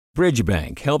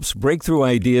Bridgebank helps breakthrough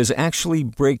ideas actually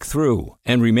break through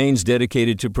and remains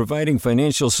dedicated to providing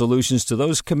financial solutions to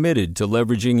those committed to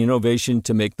leveraging innovation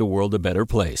to make the world a better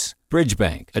place.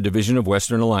 Bridgebank, a division of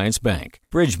Western Alliance Bank.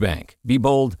 Bridgebank. Be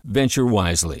bold, venture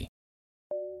wisely.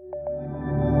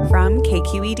 From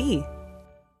KQED.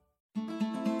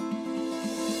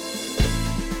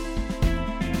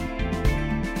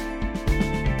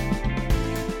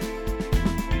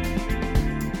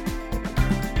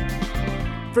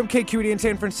 From KQED in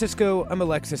San Francisco, I'm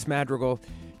Alexis Madrigal.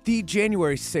 The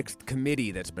January 6th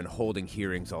committee that's been holding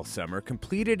hearings all summer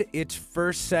completed its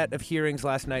first set of hearings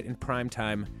last night in prime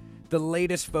time. The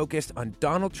latest focused on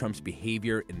Donald Trump's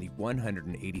behavior in the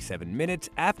 187 minutes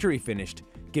after he finished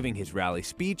giving his rally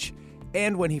speech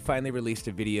and when he finally released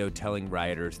a video telling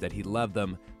rioters that he loved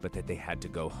them but that they had to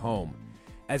go home.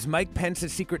 As Mike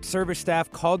Pence's Secret Service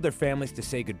staff called their families to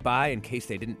say goodbye in case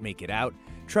they didn't make it out,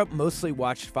 Trump mostly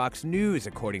watched Fox News,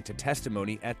 according to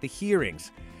testimony at the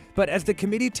hearings. But as the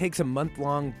committee takes a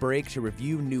month-long break to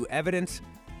review new evidence,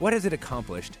 what has it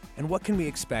accomplished, and what can we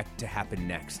expect to happen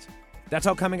next? That's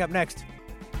all coming up next.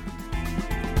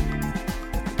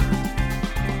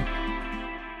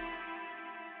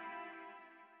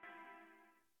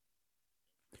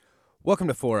 Welcome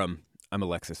to Forum. I'm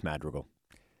Alexis Madrigal.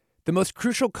 The most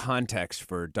crucial context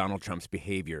for Donald Trump's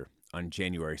behavior on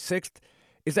January 6th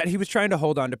is that he was trying to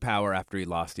hold on to power after he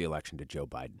lost the election to Joe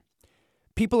Biden.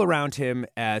 People around him,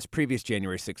 as previous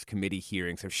January 6th committee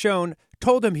hearings have shown,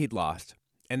 told him he'd lost,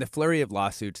 and the flurry of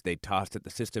lawsuits they tossed at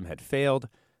the system had failed,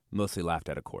 mostly laughed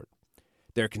out of court.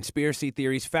 Their conspiracy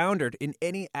theories foundered in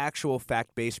any actual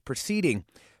fact-based proceeding,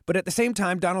 but at the same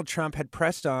time, Donald Trump had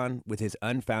pressed on with his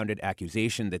unfounded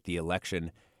accusation that the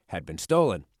election had been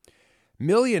stolen.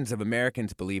 Millions of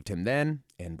Americans believed him then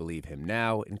and believe him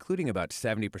now, including about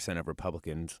 70% of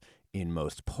Republicans in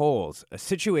most polls, a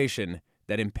situation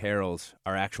that imperils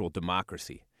our actual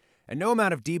democracy. And no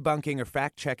amount of debunking or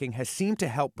fact-checking has seemed to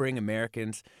help bring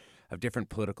Americans of different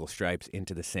political stripes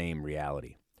into the same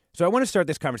reality. So I want to start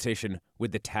this conversation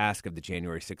with the task of the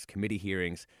January 6th committee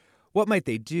hearings. What might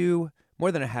they do?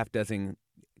 More than a half dozen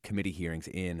committee hearings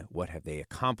in. What have they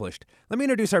accomplished? Let me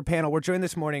introduce our panel. We're joined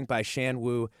this morning by Shan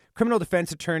Wu, criminal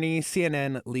defense attorney,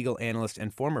 CNN legal analyst,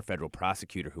 and former federal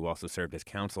prosecutor who also served as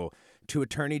counsel to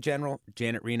Attorney General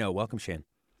Janet Reno. Welcome, Shan.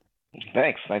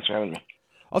 Thanks for having me.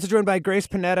 Also joined by Grace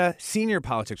Panetta, senior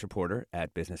politics reporter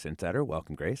at Business Insider.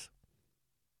 Welcome, Grace.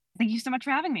 Thank you so much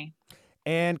for having me.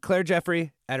 And Claire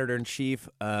Jeffrey, editor-in-chief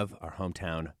of our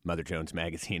hometown Mother Jones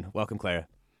magazine. Welcome, Claire.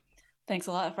 Thanks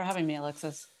a lot for having me,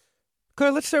 Alexis.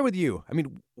 Claire, let's start with you. I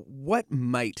mean, what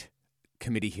might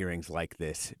committee hearings like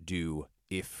this do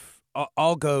if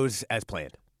all goes as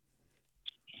planned?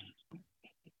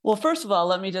 Well, first of all,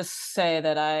 let me just say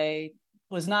that I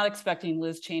was not expecting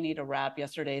Liz Cheney to wrap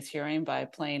yesterday's hearing by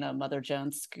playing a Mother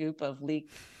Jones scoop of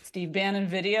leaked Steve Bannon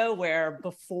video where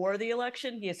before the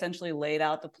election, he essentially laid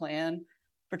out the plan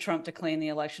for Trump to claim the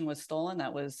election was stolen.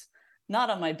 That was not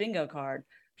on my bingo card.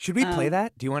 Should we play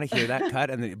that? Do you want to hear that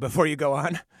cut before you go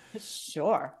on?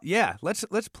 Sure. Yeah, let's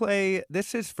play.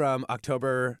 This is from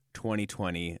October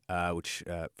 2020, which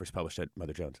first published at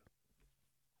Mother Jones.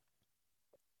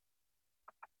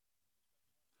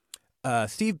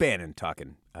 Steve Bannon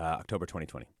talking, October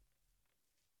 2020.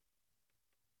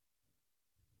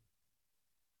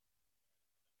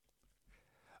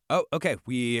 Oh, okay.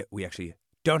 We actually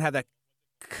don't have that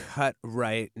cut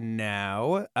right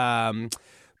now,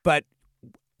 but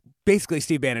basically,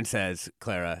 Steve Bannon says,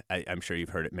 Clara, I'm sure you've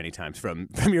heard it many times from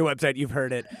your website. You've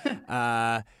heard it.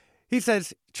 He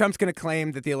says Trump's going to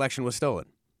claim that the election was stolen.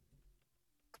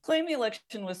 Claim the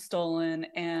election was stolen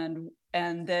and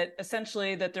that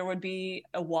essentially that there would be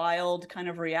a wild kind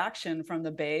of reaction from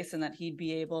the base and that he'd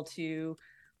be able to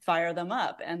fire them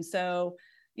up. And so,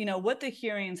 you know, what the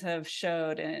hearings have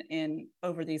showed in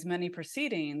over these many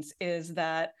proceedings is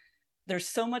that there's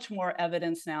so much more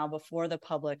evidence now before the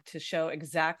public to show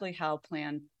exactly how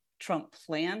Trump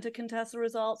planned to contest the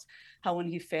results, how when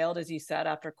he failed, as you said,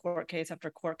 after court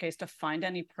case to find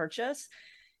any purchase,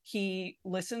 he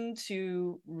listened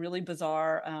to really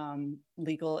bizarre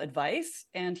legal advice,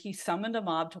 and he summoned a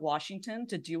mob to Washington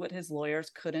to do what his lawyers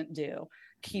couldn't do,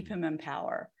 keep him in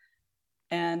power.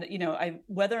 And, you know,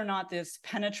 whether or not this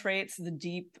penetrates the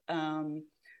deep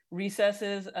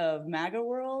recesses of MAGA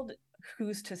world,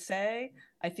 who's to say?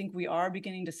 I think we are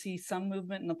beginning to see some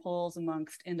movement in the polls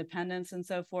amongst independents and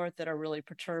so forth that are really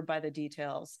perturbed by the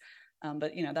details.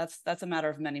 But, you know, that's a matter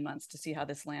of many months to see how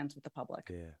this lands with the public.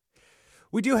 Yeah.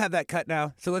 We do have that cut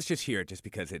now, so let's just hear it just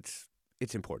because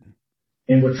it's important.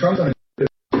 And what Trump's going to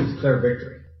do is declare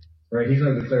victory, right? He's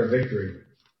going to declare victory.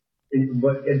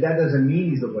 But that doesn't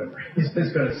mean he's the winner. He's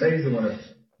just going to say he's the winner.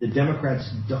 The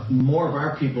Democrats, more of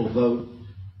our people vote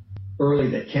early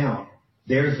that count.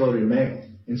 Theirs voted mail.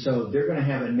 And so they're going to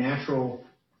have a natural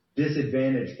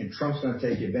disadvantage, and Trump's going to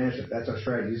take advantage of it. That's our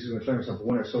strategy. He's going to declare himself a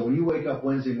winner. So when you wake up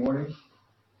Wednesday morning,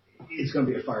 it's going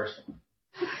to be a firestorm.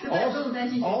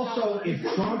 Also,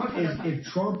 if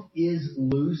Trump is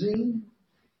losing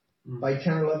by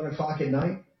 10 or 11 o'clock at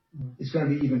night, it's going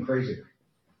to be even crazier.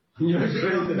 No,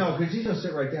 because he's going to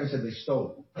sit right there and say they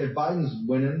stole it. If Biden's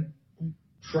winning,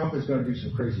 Trump is going to do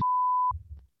some crazy.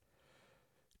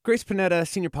 Grace Panetta,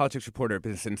 senior politics reporter at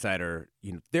Business Insider.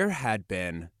 There had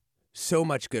been so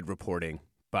much good reporting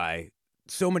by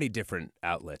so many different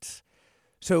outlets.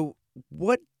 So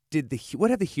what have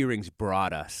the hearings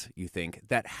brought us, you think,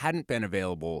 that hadn't been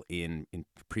available in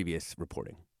previous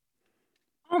reporting?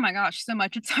 Oh my gosh, so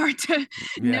much. It's hard to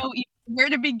know where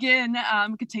to begin.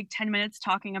 We could take 10 minutes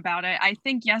talking about it. I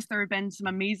think, yes, there have been so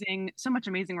much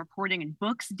amazing reporting and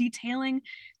books detailing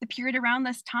the period around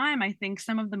this time. I think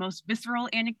some of the most visceral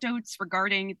anecdotes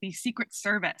regarding the Secret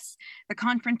Service, the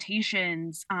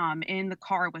confrontations in the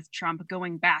car with Trump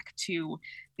going back to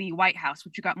the White House,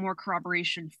 which we got more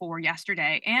corroboration for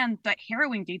yesterday, and that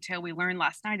harrowing detail we learned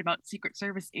last night about Secret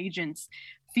Service agents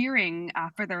fearing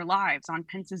for their lives on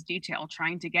Pence's detail,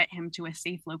 trying to get him to a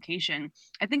safe location.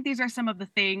 I think these are some of the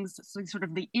things, sort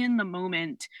of the in the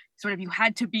moment, sort of you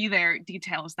had to be there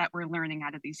details that we're learning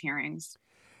out of these hearings.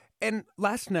 And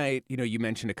last night, you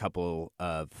mentioned a couple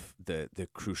of the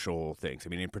crucial things. I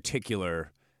mean, in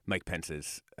particular, Mike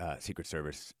Pence's Secret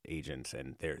Service agents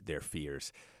and their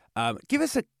fears. Give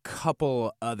us a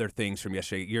couple other things from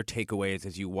yesterday, your takeaways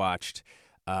as you watched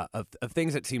of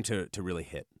things that seemed to really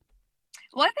hit.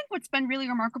 Well, I think what's been really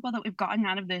remarkable that we've gotten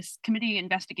out of this committee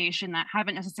investigation that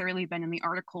haven't necessarily been in the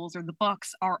articles or the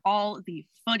books are all the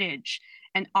footage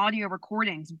and audio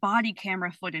recordings, body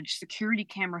camera footage, security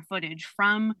camera footage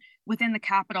from within the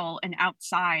Capitol and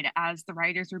outside as the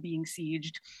rioters were being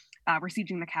sieged. Were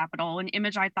sieging the Capitol. An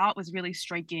image I thought was really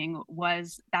striking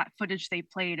was that footage they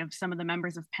played of some of the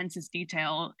members of Pence's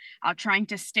detail trying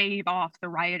to stave off the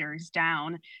rioters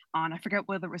down on, I forget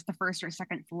whether it was the first or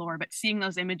second floor, but seeing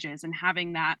those images and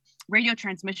having that radio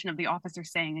transmission of the officer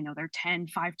saying, they're 10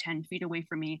 feet away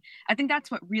from me. I think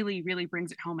that's what really, really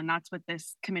brings it home. And that's what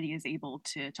this committee is able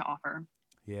to offer.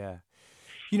 Yeah.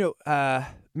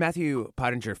 Matthew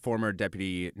Pottinger, former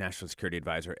Deputy National Security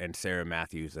Advisor, and Sarah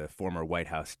Matthews, a former White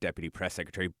House Deputy Press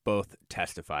Secretary, both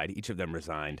testified. Each of them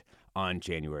resigned on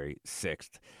January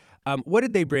 6th. What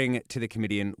did they bring to the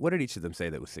committee, and what did each of them say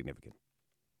that was significant?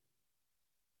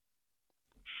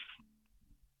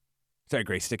 Sorry,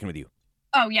 Grace, sticking with you.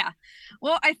 Oh, yeah.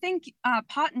 Well, I think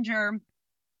Pottinger,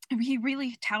 he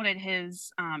really touted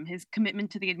his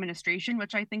commitment to the administration,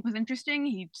 which I think was interesting.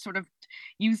 He sort of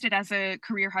used it as a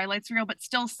career highlights reel, but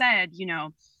still said,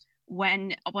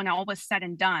 when all was said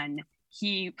and done,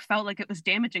 he felt like it was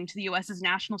damaging to the U.S.'s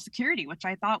national security, which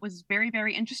I thought was very,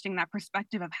 very interesting, that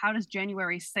perspective of how does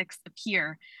January 6th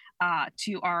appear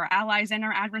to our allies and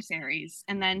our adversaries.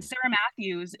 And then Sarah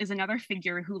Matthews is another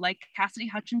figure who, like Cassidy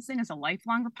Hutchinson, is a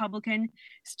lifelong Republican,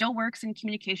 still works in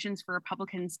communications for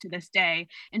Republicans to this day.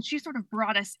 And she sort of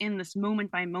brought us in this moment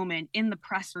by moment in the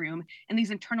press room and these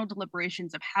internal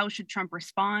deliberations of how should Trump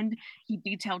respond. He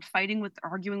detailed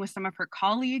arguing with some of her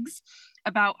colleagues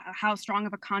about how strong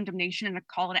of a condemnation and a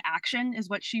call to action is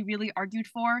what she really argued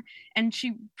for. And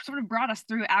she sort of brought us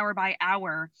through hour by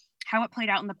hour how it played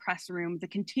out in the press room, the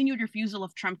continued refusal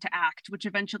of Trump to act, which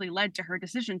eventually led to her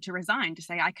decision to resign, to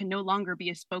say, I can no longer be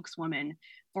a spokeswoman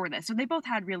for this. So they both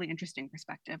had really interesting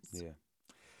perspectives. Yeah.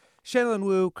 Shannon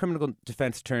Wu, criminal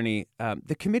defense attorney.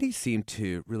 The committee seemed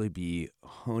to really be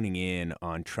honing in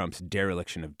on Trump's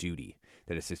dereliction of duty,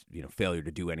 that is his failure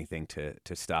to do anything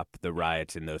to stop the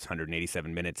riots in those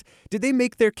 187 minutes. Did they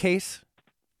make their case?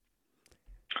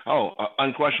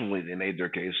 Unquestionably, they made their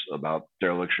case about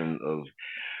dereliction of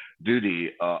duty.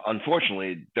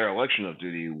 Unfortunately, dereliction of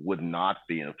duty would not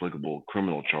be an applicable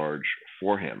criminal charge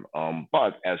for him.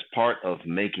 But as part of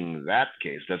making that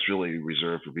case, that's really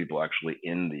reserved for people actually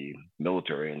in the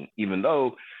military. And even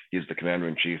though he's the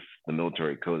commander-in-chief, the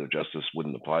military code of justice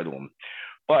wouldn't apply to him.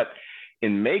 But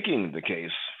in making the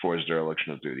case for his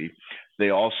dereliction of duty, they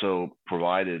also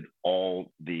provided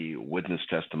all the witness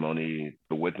testimony,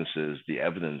 the witnesses, the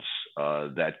evidence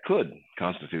that could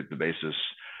constitute the basis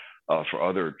for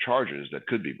other charges that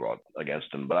could be brought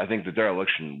against him. But I think the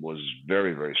dereliction was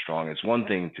very, very strong. It's one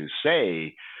thing to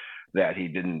say that he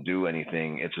didn't do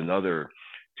anything. It's another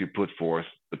to put forth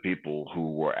the people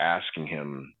who were asking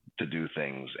him to do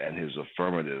things and his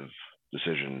affirmative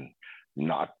decision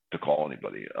not to call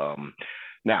anybody.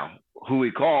 Now, who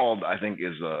he called, I think,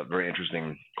 is a very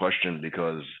interesting question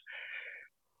because,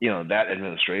 that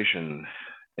administration,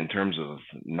 in terms of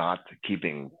not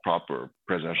keeping proper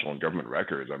presidential and government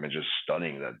records, I mean, just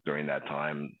stunning that during that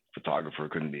time, photographer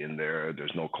couldn't be in there.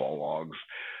 There's no call logs.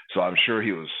 So I'm sure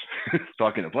he was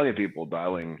talking to plenty of people,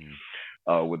 dialing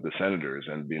with the senators,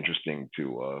 and it'd be interesting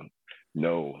to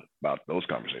know about those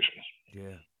conversations.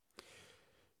 Yeah.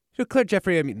 So, Claire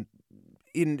Jeffrey, I mean,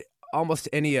 in almost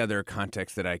any other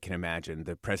context that I can imagine,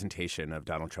 the presentation of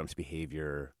Donald Trump's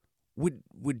behavior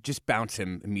would just bounce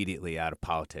him immediately out of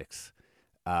politics.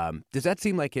 Does that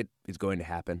seem like it is going to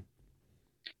happen?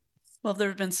 Well, there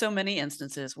have been so many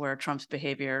instances where Trump's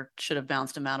behavior should have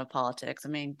bounced him out of politics. I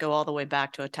mean, go all the way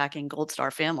back to attacking Gold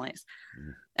Star families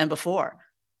and before.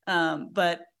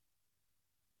 But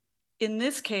in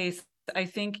this case, I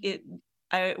think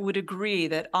I would agree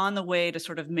that on the way to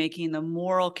sort of making the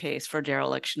moral case for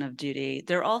dereliction of duty,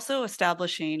 they're also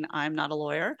establishing, I'm not a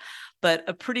lawyer, but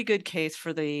a pretty good case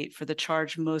for the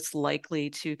charge most likely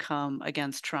to come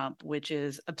against Trump, which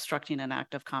is obstructing an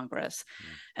act of Congress.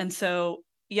 And so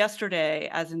yesterday,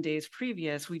 as in days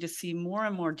previous, we just see more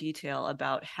and more detail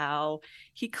about how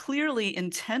he clearly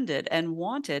intended and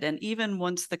wanted, and even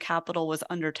once the Capitol was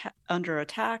under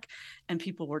attack and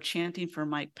people were chanting for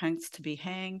Mike Pence to be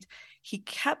hanged, he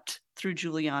kept, through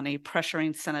Giuliani,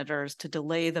 pressuring senators to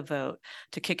delay the vote,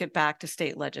 to kick it back to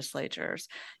state legislatures.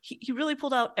 He really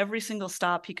pulled out every single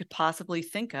stop he could possibly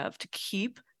think of to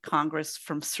keep Congress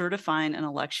from certifying an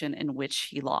election in which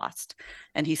he lost.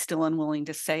 And he's still unwilling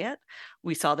to say it.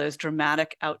 We saw those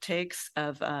dramatic outtakes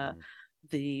of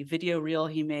the video reel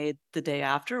he made the day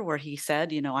after where he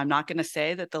said, I'm not going to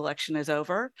say that the election is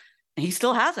over. And he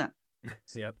still hasn't.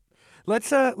 Yep.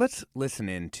 Let's listen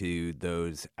into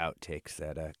those outtakes,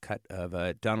 that cut of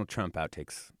Donald Trump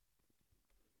outtakes.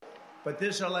 But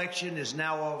this election is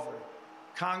now over.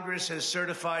 Congress has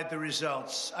certified the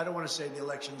results. I don't want to say the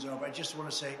election's over. I just want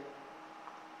to say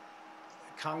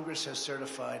Congress has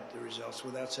certified the results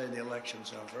without saying the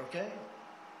election's over, okay?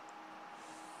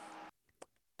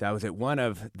 That was at one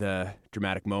of the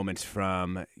dramatic moments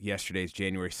from yesterday's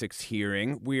January 6th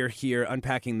hearing. We're here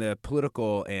unpacking the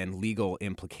political and legal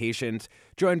implications,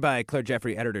 joined by Claire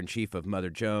Jeffrey, editor-in-chief of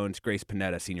Mother Jones, Grace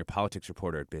Panetta, senior politics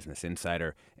reporter at Business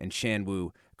Insider, and Shan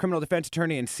Wu, criminal defense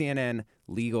attorney and CNN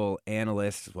legal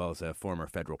analyst, as well as a former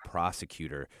federal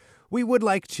prosecutor. We would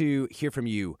like to hear from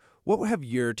you. What have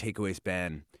your takeaways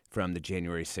been from the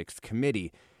January 6th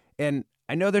committee? And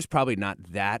I know there's probably not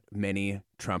that many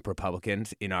Trump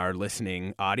Republicans in our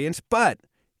listening audience, but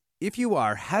if you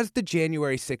are, has the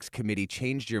January 6th committee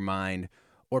changed your mind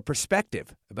or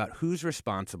perspective about who's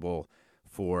responsible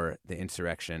for the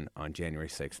insurrection on January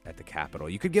 6th at the Capitol?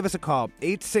 You could give us a call,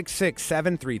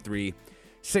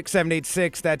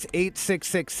 866-733-6786. That's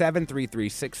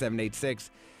 866-733-6786.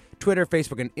 Twitter,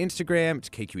 Facebook, and Instagram, it's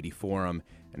KQED Forum.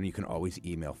 And you can always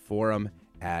email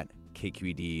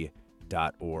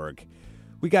forum@kqed.org.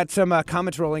 We got some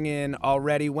comments rolling in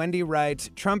already. Wendy writes,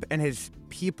 Trump and his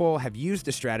people have used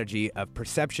the strategy of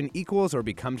perception equals or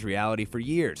becomes reality for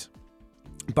years.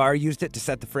 Barr used it to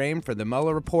set the frame for the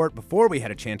Mueller report before we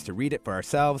had a chance to read it for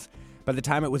ourselves. By the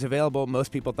time it was available,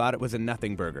 most people thought it was a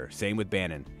nothing burger. Same with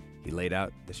Bannon. He laid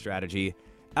out the strategy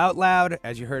out loud,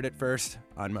 as you heard it first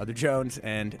on Mother Jones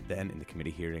and then in the committee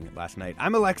hearing last night.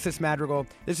 I'm Alexis Madrigal.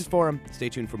 This is Forum. Stay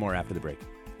tuned for more after the break.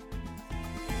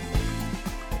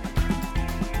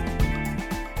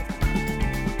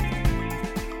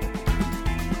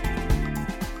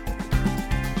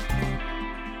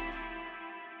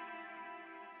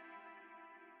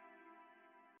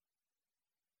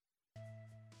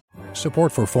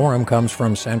 Support for Forum comes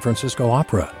from San Francisco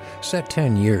Opera. Set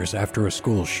 10 years after a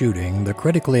school shooting, the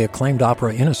critically acclaimed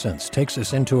opera Innocence takes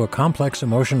us into a complex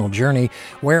emotional journey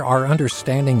where our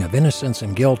understanding of innocence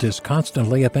and guilt is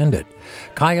constantly upended.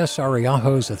 Kaya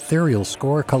Sariaho's ethereal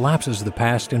score collapses the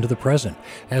past into the present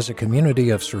as a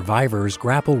community of survivors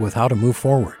grapple with how to move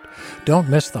forward. Don't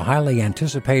miss the highly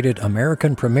anticipated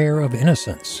American premiere of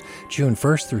Innocence, June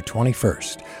 1st through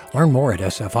 21st. Learn more at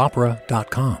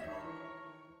sfopera.com.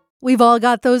 We've all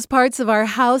got those parts of our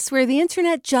house where the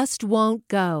internet just won't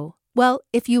go. Well,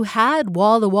 if you had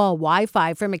wall-to-wall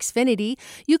Wi-Fi from Xfinity,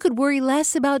 you could worry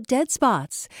less about dead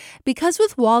spots. Because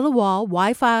with wall-to-wall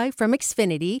Wi-Fi from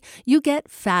Xfinity, you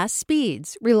get fast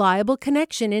speeds, reliable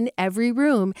connection in every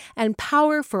room, and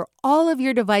power for all of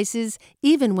your devices,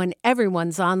 even when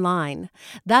everyone's online.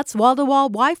 That's wall-to-wall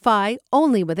Wi-Fi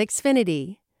only with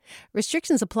Xfinity.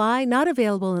 Restrictions apply, not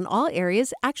available in all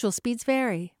areas. Actual speeds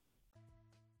vary.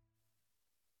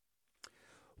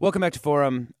 Welcome back to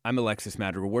Forum. I'm Alexis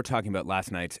Madrigal. We're talking about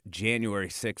last night's January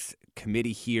 6th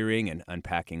committee hearing and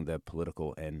unpacking the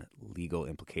political and legal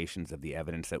implications of the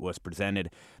evidence that was presented.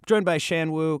 I'm joined by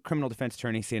Shan Wu, criminal defense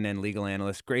attorney, CNN legal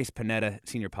analyst, Grace Panetta,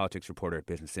 senior politics reporter at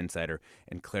Business Insider,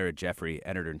 and Clara Jeffrey,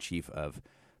 editor-in-chief of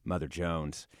Mother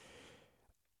Jones.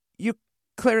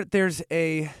 Clara, there's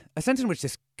a sense in which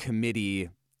this committee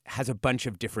has a bunch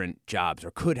of different jobs, or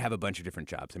could have a bunch of different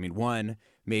jobs. I mean, one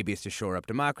maybe is to shore up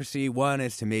democracy. One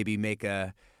is to maybe make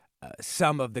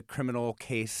some of the criminal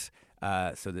case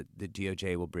so that the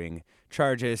DOJ will bring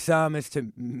charges. Some is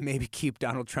to maybe keep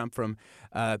Donald Trump from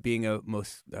being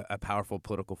a powerful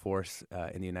political force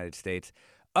in the United States.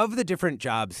 Of the different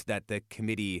jobs that the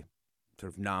committee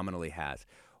sort of nominally has,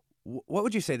 what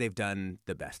would you say they've done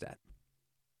the best at?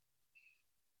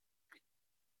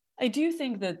 I do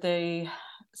think that they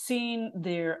seen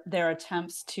their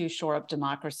attempts to shore up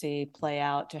democracy play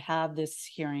out, to have this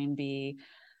hearing be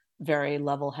very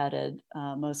level-headed,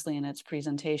 mostly in its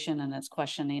presentation and its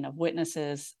questioning of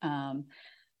witnesses,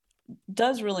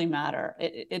 does really matter.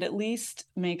 It at least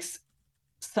makes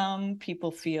some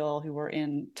people feel who were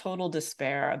in total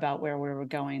despair about where we were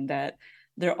going that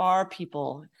there are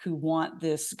people who want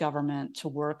this government to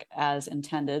work as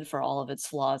intended for all of its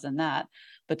flaws in that,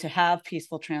 but to have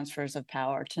peaceful transfers of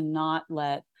power, to not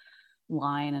let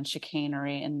lying and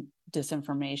chicanery and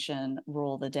disinformation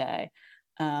rule the day.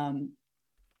 I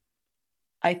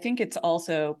think it's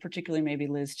also particularly maybe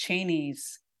Liz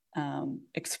Cheney's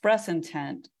express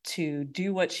intent to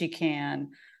do what she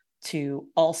can to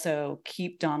also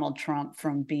keep Donald Trump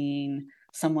from being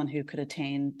someone who could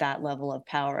attain that level of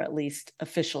power, at least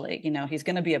officially. You know, he's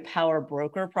going to be a power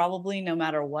broker probably no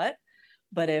matter what.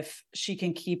 But if she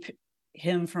can keep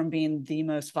him from being the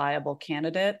most viable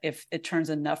candidate, if it turns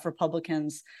enough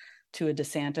Republicans to a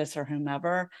DeSantis or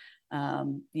whomever,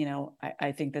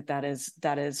 I think that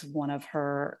is one of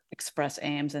her express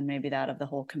aims, and maybe that of the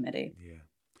whole committee. Yeah.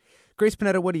 Grace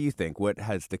Panetta, what do you think? What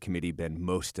has the committee been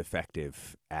most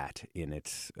effective at in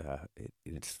its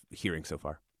hearing so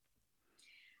far?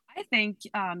 I think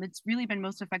it's really been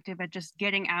most effective at just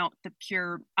getting out the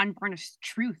pure, unvarnished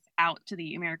truth out to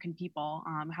the American people,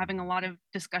 having a lot of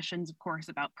discussions, of course,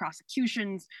 about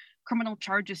prosecutions, criminal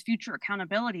charges, future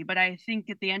accountability. But I think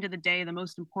at the end of the day, the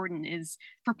most important is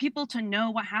for people to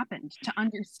know what happened, to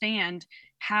understand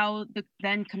how the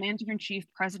then Commander-in-Chief,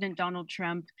 President Donald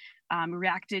Trump,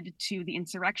 reacted to the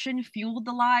insurrection, fueled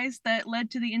the lies that led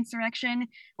to the insurrection,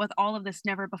 with all of this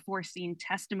never before seen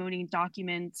testimony,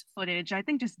 documents, footage. I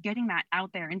think just getting that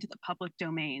out there into the public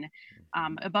domain,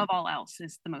 above all else,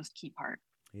 is the most key part.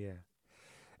 Yeah.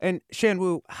 And Shan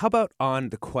Wu, how about on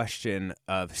the question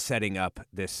of setting up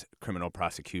this criminal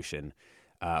prosecution,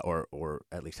 or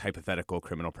at least hypothetical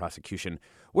criminal prosecution?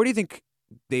 Where do you think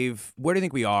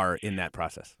we are in that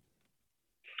process?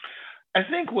 I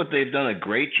think what they've done a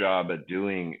great job at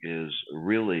doing is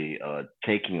really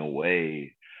taking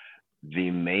away the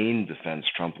main defense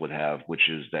Trump would have, which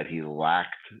is that he lacked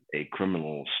a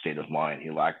criminal state of mind.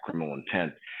 He lacked criminal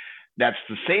intent. That's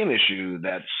the same issue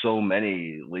that so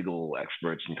many legal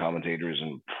experts and commentators,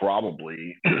 and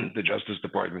probably the Justice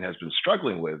Department, has been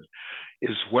struggling with,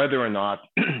 is whether or not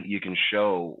you can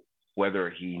show whether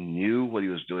he knew what he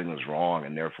was doing was wrong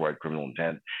and therefore had criminal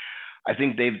intent. I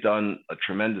think they've done a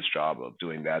tremendous job of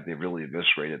doing that. They've really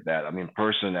eviscerated that. I mean,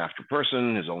 person after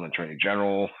person, his own attorney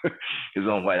general, his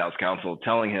own White House counsel,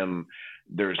 telling him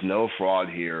there's no fraud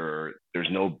here, there's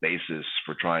no basis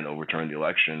for trying to overturn the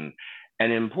election.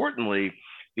 And importantly,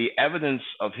 the evidence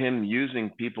of him using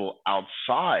people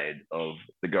outside of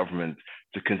the government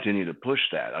to continue to push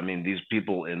that. I mean, these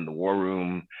people in the war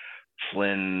room,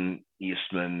 Flynn,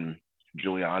 Eastman,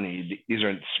 Giuliani, these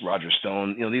are Roger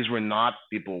Stone, these were not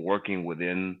people working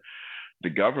within the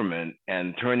government,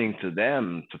 and turning to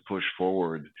them to push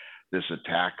forward this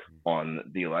attack on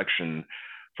the election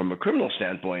from a criminal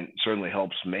standpoint certainly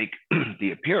helps make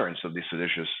the appearance of the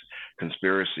seditious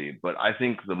conspiracy. But I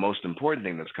think the most important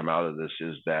thing that's come out of this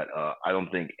is that I don't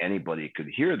think anybody could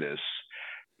hear this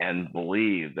and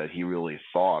believe that he really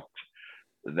thought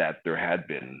that there had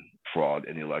been fraud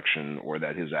in the election, or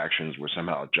that his actions were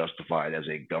somehow justified as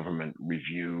a government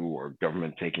review or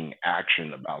government taking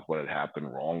action about what had happened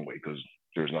wrongly, because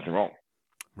there was nothing wrong.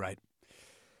 Right.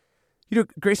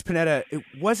 Grace Panetta, it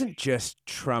wasn't just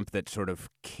Trump that sort of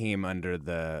came under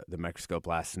the microscope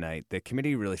last night. The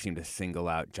committee really seemed to single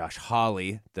out Josh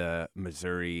Hawley, the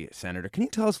Missouri senator. Can you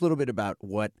tell us a little bit about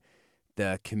what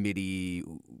the committee,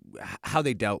 how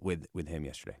they dealt with him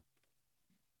yesterday?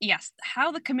 Yes,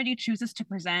 how the committee chooses to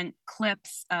present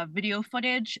clips of video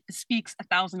footage speaks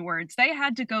 1,000 words. They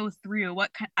had to go through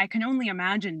what I can only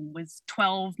imagine was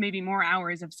 12, maybe more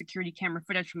hours of security camera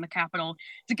footage from the Capitol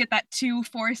to get that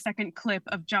 4-second clip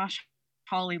of Josh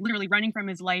Hawley literally running from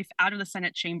his life out of the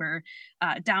Senate chamber,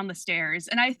 down the stairs.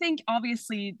 And I think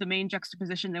obviously the main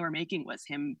juxtaposition they were making was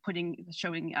him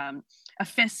showing a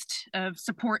fist of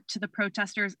support to the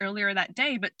protesters earlier that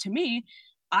day. But to me,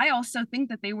 I also think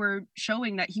that they were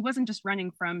showing that he wasn't just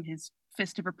running from his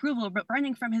fist of approval, but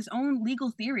running from his own legal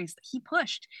theories that he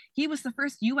pushed. He was the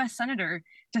first US senator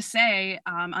to say,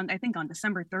 I think on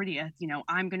December 30th,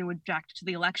 I'm going to object to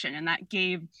the election. And that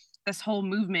gave this whole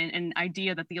movement and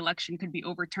idea that the election could be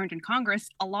overturned in Congress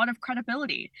a lot of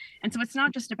credibility. And so it's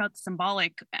not just about the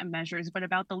symbolic measures, but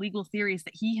about the legal theories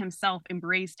that he himself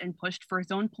embraced and pushed for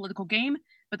his own political game.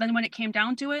 But then when it came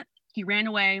down to it, he ran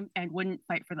away and wouldn't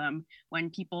fight for them when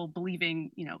people believing,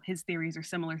 his theories or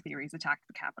similar theories attacked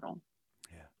the Capitol.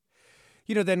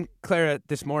 Yeah. Then, Clara,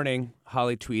 this morning,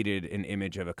 Hawley tweeted an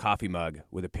image of a coffee mug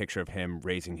with a picture of him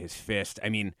raising his fist. I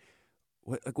mean,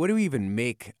 what do we even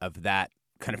make of that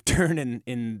kind of turn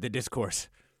in the discourse?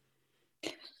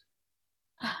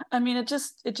 I mean, it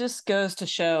just goes to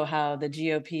show how the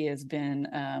GOP has been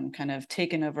kind of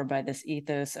taken over by this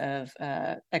ethos of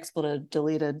expletive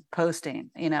deleted posting.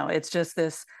 It's just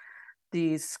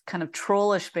these kind of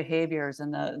trollish behaviors,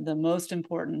 and the most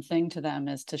important thing to them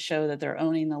is to show that they're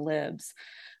owning the libs.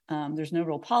 There's no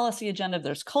real policy agenda.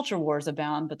 There's culture wars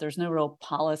abound, but there's no real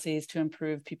policies to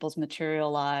improve people's material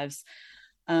lives.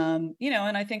 And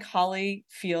I think Hawley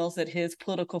feels that his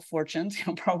political fortunes,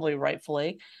 probably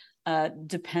rightfully,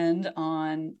 depend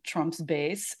on Trump's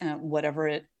base, whatever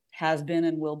it has been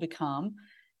and will become,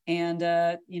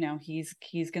 and he's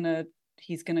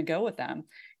gonna go with them.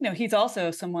 He's also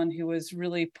someone who was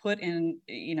really put in,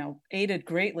 aided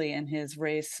greatly in his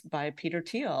race by Peter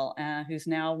Thiel, who's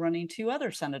now running 2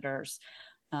 other senators,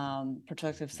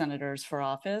 protective senators for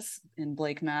office, in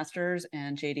Blake Masters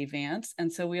and J.D. Vance.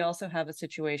 And so we also have a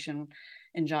situation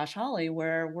in Josh Hawley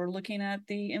where we're looking at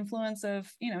the influence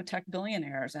of, tech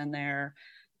billionaires and their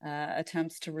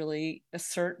attempts to really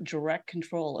assert direct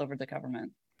control over the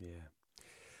government. Yeah.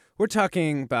 We're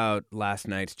talking about last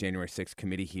night's January 6th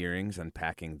committee hearings,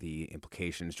 unpacking the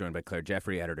implications, joined by Claire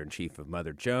Jeffrey, editor-in-chief of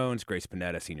Mother Jones, Grace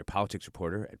Panetta, senior politics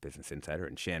reporter at Business Insider,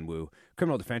 and Shan Wu,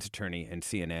 criminal defense attorney and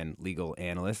CNN legal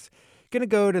analyst. Going to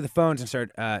go to the phones and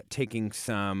start taking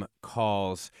some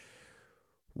calls.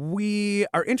 We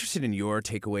are interested in your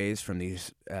takeaways from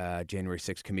these January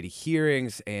 6th committee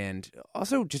hearings, and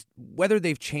also just whether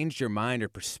they've changed your mind or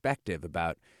perspective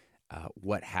about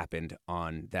what happened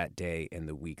on that day and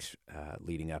the weeks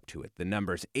leading up to it. The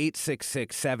number's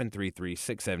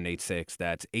 866-733-6786.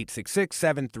 That's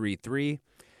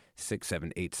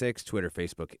 866-733-6786. Twitter,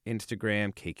 Facebook,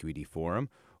 Instagram, KQED Forum.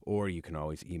 Or you can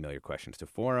always email your questions to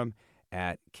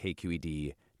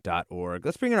forum@kqed.org.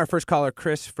 Let's bring in our first caller,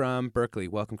 Chris from Berkeley.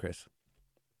 Welcome, Chris.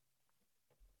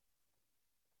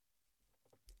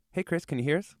 Hey, Chris, can you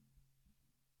hear us?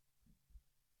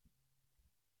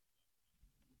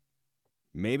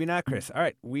 Maybe not, Chris. All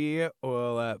right, we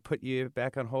will put you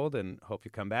back on hold and hope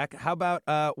you come back. How about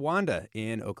Wanda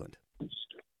in Oakland?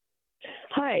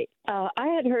 Hi. I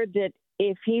had heard that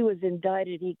if he was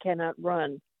indicted, he cannot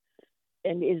run.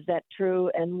 And is that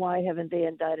true? And why haven't they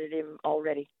indicted him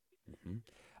already? Mm-hmm.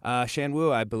 Shan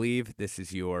Wu, I believe this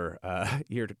is your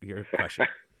question.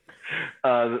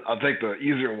 I'll take the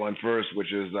easier one first,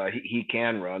 which is he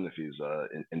can run if he's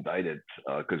indicted,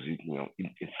 because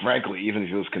frankly, even if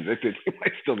he was convicted, he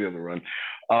might still be able to run.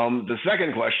 The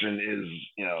second question is,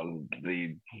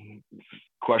 the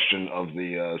question of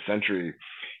the century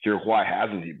here: why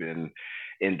hasn't he been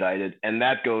indicted? And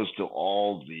that goes to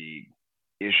all the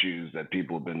issues that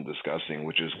people have been discussing,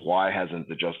 which is why hasn't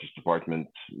the Justice Department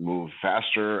moved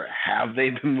faster? Have they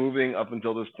been moving up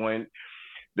until this point?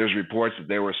 There's reports that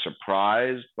they were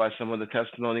surprised by some of the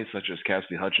testimony, such as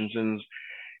Cassidy Hutchinson's.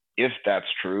 If that's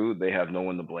true, they have no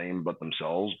one to blame but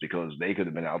themselves, because they could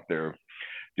have been out there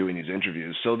doing these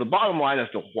interviews. So the bottom line as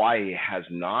to why he has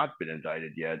not been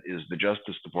indicted yet is the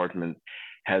Justice Department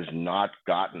has not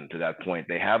gotten to that point.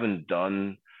 They haven't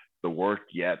done the work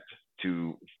yet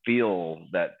to feel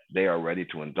that they are ready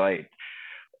to indict.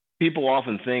 People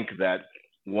often think that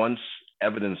once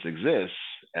evidence exists,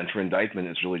 and for indictment,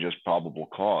 it's really just probable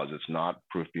cause, it's not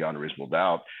proof beyond a reasonable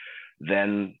doubt,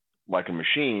 then like a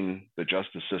machine, the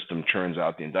justice system churns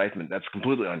out the indictment. That's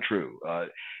completely untrue.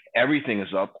 Everything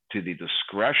is up to the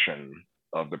discretion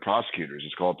of the prosecutors.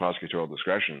 It's called prosecutorial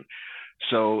discretion.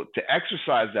 So to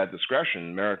exercise that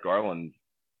discretion, Merrick Garland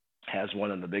has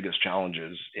one of the biggest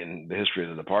challenges in the history of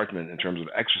the department in terms of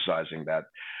exercising that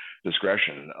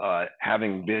discretion.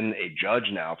 Having been a judge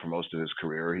now for most of his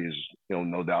career, he's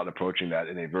no doubt approaching that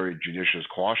in a very judicious,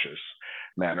 cautious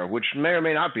manner, which may or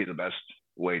may not be the best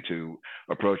way to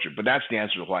approach it. But that's the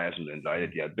answer to why he hasn't been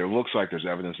indicted yet. There looks like there's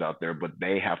evidence out there, but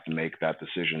they have to make that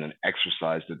decision and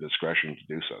exercise the discretion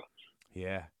to do so.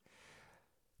 Yeah.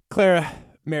 Clara,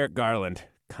 Merrick Garland,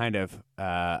 kind of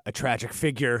a tragic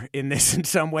figure in this in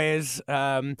some ways.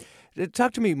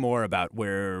 Talk to me more about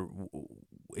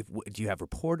do you have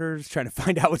reporters trying to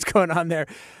find out what's going on there?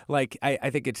 Like, I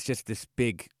think it's just this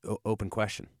big open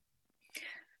question.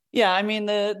 Yeah, I mean,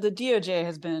 the DOJ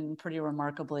has been pretty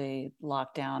remarkably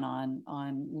locked down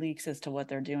on leaks as to what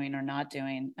they're doing or not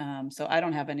doing. So I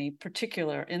don't have any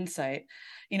particular insight.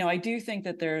 I do think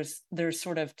that there's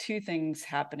sort of two things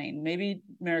happening. Maybe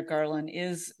Merrick Garland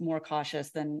is more cautious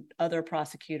than other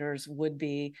prosecutors would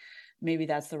be. Maybe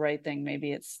that's the right thing.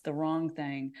 Maybe it's the wrong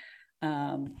thing.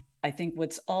 I think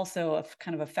what's also a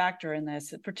kind of a factor in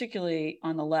this, particularly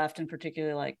on the left and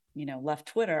particularly left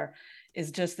Twitter,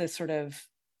 is just this sort of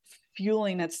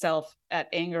fueling itself at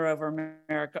anger over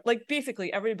America. Like,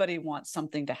 basically everybody wants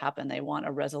something to happen. They want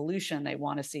a resolution. They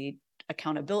want to see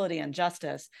accountability and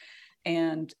justice.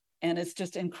 And it's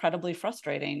just incredibly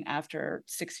frustrating after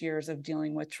 6 years of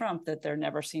dealing with Trump that there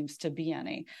never seems to be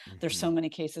any. Mm-hmm. There's so many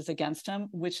cases against him.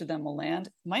 Which of them will land?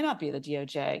 Might not be the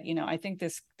DOJ. I think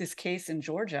this case in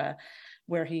Georgia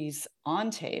where he's on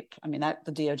tape, I mean, that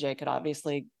the DOJ could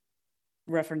obviously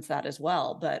reference that as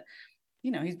well. But,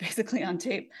 he's basically on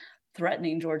tape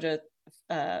threatening Georgia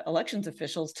elections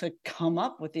officials to come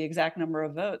up with the exact number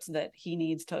of votes that he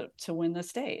needs to win the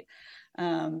state.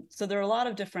 So there are a lot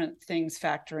of different things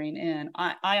factoring in.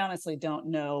 I honestly don't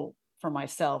know for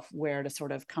myself where to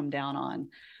sort of come down on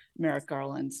Merrick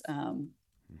Garland's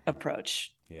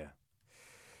approach. Yeah.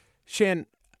 Shan,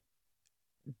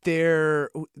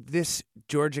 this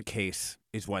Georgia case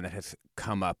is one that has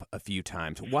come up a few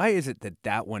times. Why is it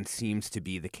that one seems to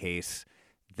be the case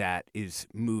that is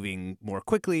moving more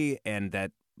quickly and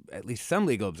that at least some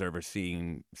legal observers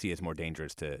see as more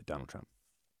dangerous to Donald Trump?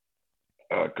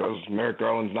 Because Merrick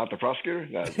Garland's not the prosecutor?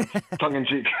 That's tongue in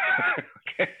cheek.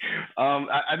 Okay.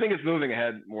 I think it's moving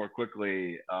ahead more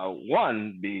quickly.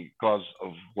 One, because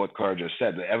of what Clara just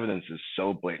said, the evidence is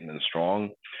so blatant and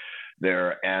strong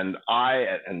there. And I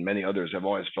and many others have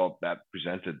always felt that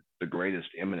presented the greatest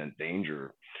imminent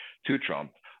danger to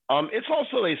Trump. It's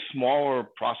also a smaller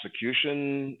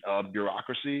prosecution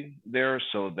bureaucracy there,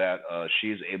 so that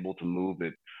she's able to move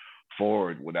it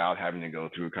forward without having to go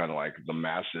through kind of like the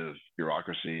massive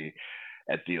bureaucracy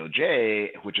at DOJ,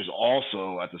 which is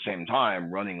also at the same time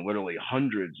running literally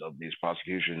hundreds of these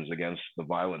prosecutions against the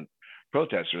violent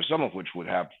protesters, some of which would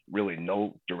have really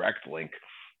no direct link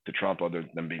to Trump other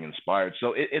than being inspired.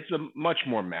 So it's a much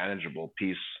more manageable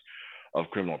piece of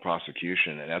criminal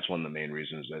prosecution, and that's one of the main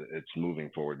reasons that it's moving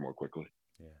forward more quickly.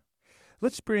 Yeah.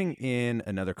 Let's bring in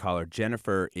another caller,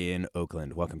 Jennifer in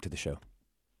Oakland. Welcome to the show.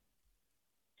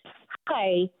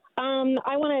 Hi.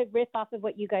 I want to riff off of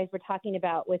what you guys were talking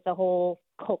about with the whole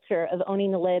culture of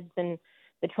owning the libs and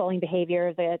the trolling behavior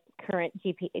of the current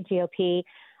GOP.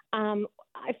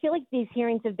 I feel like these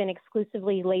hearings have been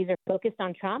exclusively laser focused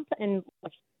on Trump, and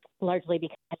largely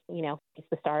because, he's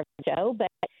the star of the show. But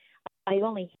I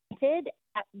only hinted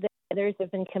at the others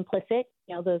have been complicit,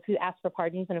 those who asked for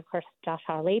pardons, and of course, Josh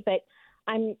Hawley. But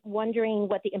I'm wondering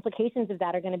what the implications of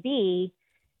that are going to be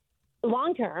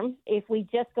long term if we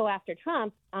just go after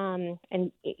Trump. God,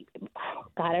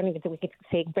 I don't even think we could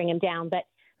say bring him down. But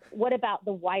what about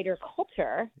the wider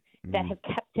culture that have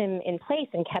kept him in place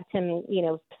and kept him,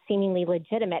 seemingly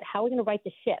legitimate? How are we going to right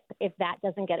the ship if that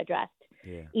doesn't get addressed,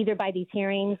 either by these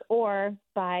hearings or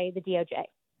by the DOJ?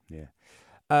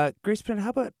 Yeah. Grace Penn, how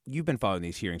about you've been following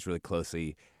these hearings really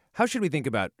closely? How should we think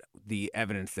about the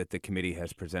evidence that the committee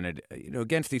has presented,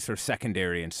 against these sort of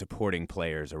secondary and supporting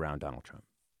players around Donald Trump?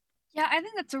 Yeah, I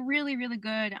think that's a really, really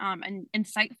good and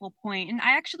insightful point. And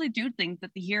I actually do think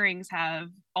that the hearings have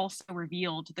also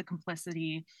revealed the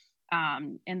complicity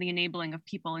and the enabling of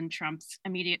people in Trump's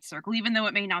immediate circle, even though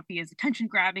it may not be as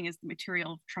attention-grabbing as the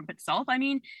material of Trump itself. I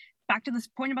mean, back to this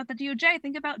point about the DOJ,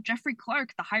 think about Jeffrey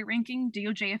Clark, the high-ranking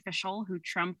DOJ official who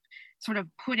Trump sort of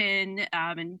put in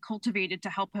and cultivated to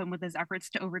help him with his efforts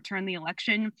to overturn the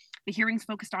election. The hearings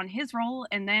focused on his role,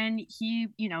 and then he,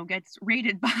 gets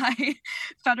raided by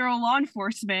federal law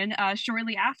enforcement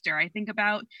shortly after. I think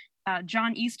about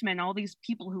John Eastman, all these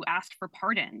people who asked for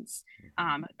pardons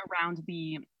around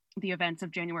the events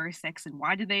of January 6th, and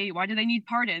why do they need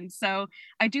pardons? So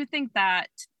I do think that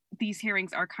these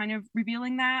hearings are kind of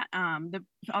revealing that, the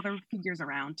other figures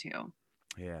around too.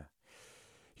 Yeah.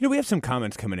 We have some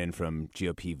comments coming in from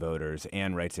GOP voters.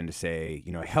 Ann writes in to say,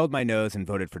 I held my nose and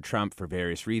voted for Trump for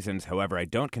various reasons. However, I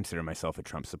don't consider myself a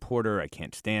Trump supporter. I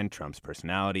can't stand Trump's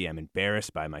personality. I'm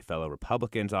embarrassed by my fellow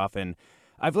Republicans often.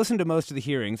 I've listened to most of the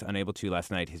hearings, unable to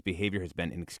last night. His behavior has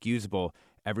been inexcusable.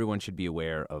 Everyone should be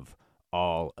aware of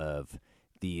all of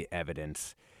the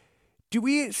evidence. Do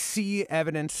we see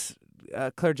evidence,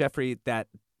 Claire Jeffrey, that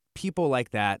people like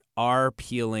that are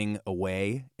peeling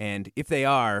away? And if they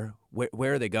are,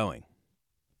 where are they going?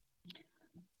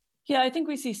 Yeah, I think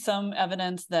we see some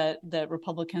evidence that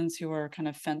Republicans who are kind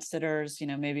of fence sitters,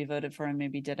 maybe voted for him,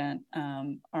 maybe didn't,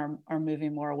 are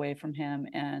moving more away from him,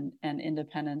 and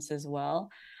independents as well.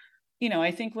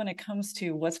 I think when it comes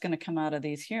to what's going to come out of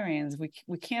these hearings,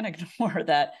 we can't ignore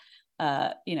that.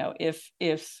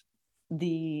 If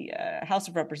the House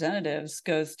of Representatives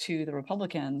goes to the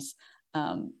Republicans,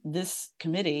 this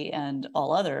committee and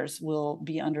all others will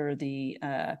be under the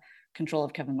control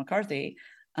of Kevin McCarthy,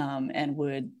 and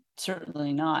would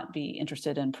certainly not be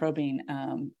interested in probing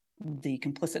the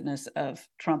complicitness of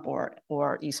Trump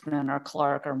or Eastman or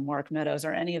Clark or Mark Meadows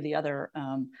or any of the other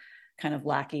kind of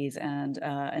lackeys and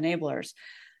enablers.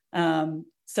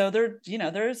 So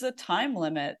there's a time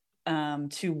limit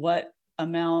to what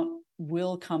amount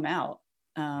will come out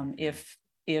if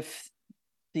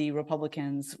the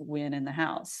Republicans win in the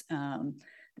House.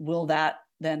 Will that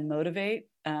then motivate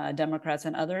Democrats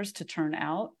and others to turn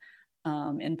out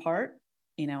in part?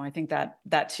 I think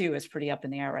that too is pretty up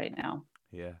in the air right now.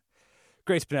 Yeah.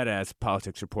 Grace Panetta, as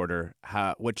politics reporter,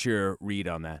 what's your read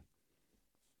on that?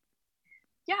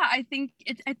 Yeah, I think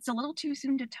it's a little too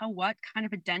soon to tell what kind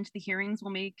of a dent the hearings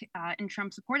will make in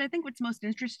Trump's support. I think what's most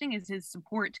interesting is his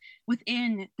support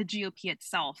within the GOP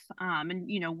itself.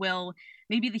 Will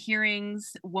maybe the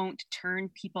hearings won't turn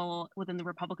people within the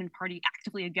Republican Party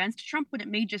actively against Trump, but it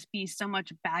may just be so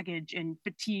much baggage and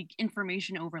fatigue,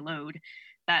 information overload,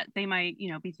 that they might,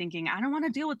 be thinking, I don't want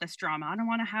to deal with this drama. I don't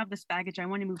want to have this baggage. I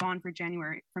want to move on from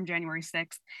January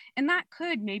 6th. And that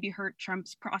could maybe hurt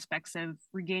Trump's prospects of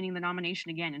regaining the nomination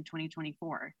again in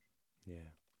 2024. Yeah.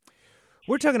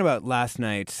 We're talking about last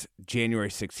night's January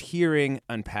 6th hearing,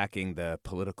 unpacking the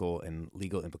political and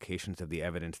legal implications of the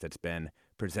evidence that's been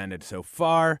presented so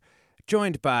far.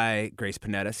 Joined by Grace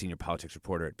Panetta, senior politics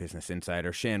reporter at Business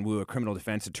Insider, Shan Wu, a criminal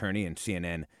defense attorney and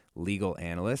CNN legal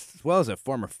analyst, as well as a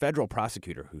former federal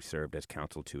prosecutor who served as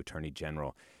counsel to Attorney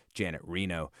General Janet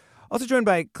Reno. Also joined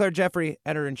by Claire Jeffrey,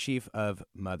 editor-in-chief of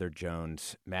Mother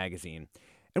Jones Magazine.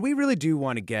 And we really do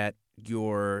want to get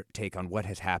your take on what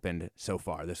has happened so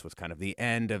far. This was kind of the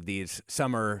end of these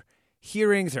summer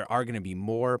hearings. There are going to be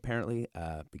more, apparently,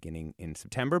 beginning in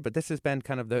September, but this has been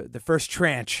kind of the first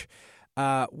tranche.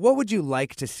 What would you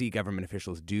like to see government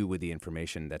officials do with the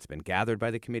information that's been gathered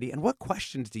by the committee? And what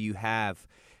questions do you have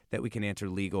that we can answer,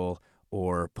 legal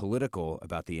or political,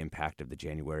 about the impact of the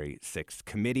January 6th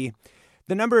committee?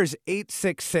 The number is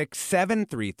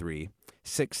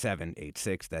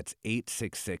 866-733-6786. That's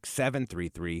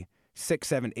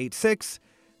 866-733-6786.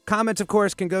 Comments, of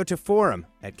course, can go to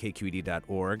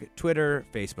forum@kqed.org, Twitter,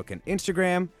 Facebook, and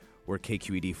Instagram. We're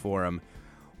KQED Forum.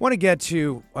 Want to get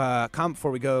to comment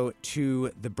before we go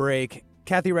to the break.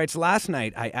 Kathy writes, last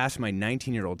night I asked my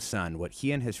 19-year-old son what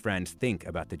he and his friends think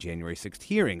about the January 6th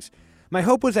hearings. My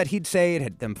hope was that he'd say it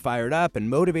had them fired up and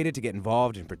motivated to get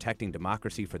involved in protecting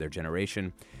democracy for their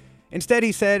generation. Instead,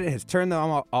 he said it has turned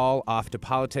them all off to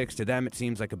politics. To them, it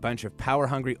seems like a bunch of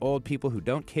power-hungry old people who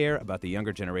don't care about the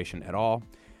younger generation at all.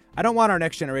 I don't want our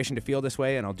next generation to feel this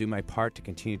way, and I'll do my part to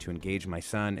continue to engage my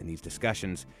son in these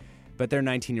discussions. But their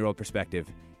 19-year-old perspective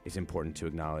is important to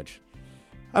acknowledge.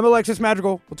 I'm Alexis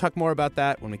Madrigal. We'll talk more about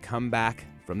that when we come back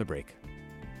from the break.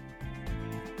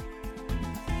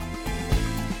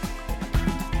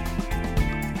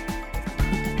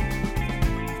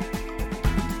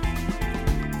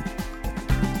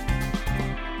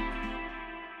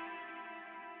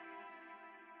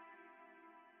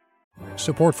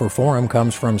 Support for Forum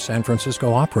comes from San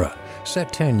Francisco Opera.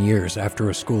 Set 10 years after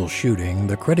a school shooting,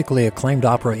 the critically acclaimed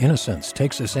opera Innocence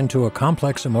takes us into a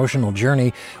complex emotional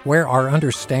journey where our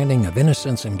understanding of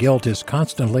innocence and guilt is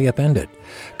constantly upended.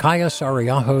 Kaya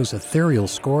Sariaho's ethereal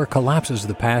score collapses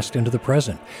the past into the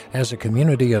present as a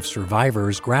community of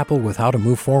survivors grapple with how to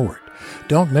move forward.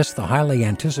 Don't miss the highly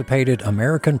anticipated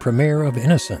American premiere of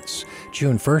Innocence,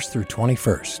 June 1st through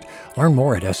 21st. Learn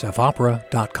more at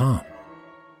sfopera.com.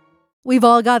 We've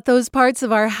all got those parts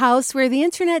of our house where the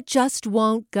internet just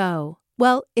won't go.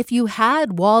 Well, if you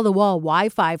had wall-to-wall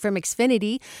Wi-Fi from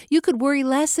Xfinity, you could worry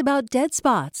less about dead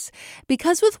spots.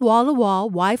 Because with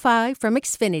wall-to-wall Wi-Fi from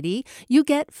Xfinity, you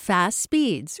get fast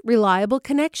speeds, reliable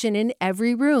connection in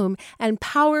every room, and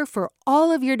power for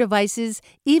all of your devices,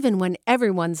 even when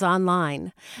everyone's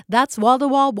online. That's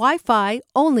wall-to-wall Wi-Fi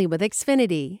only with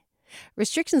Xfinity.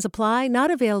 Restrictions apply, not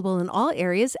available in all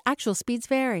areas. Actual speeds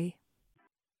vary.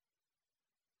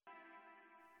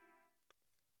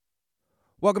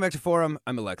 Welcome back to Forum.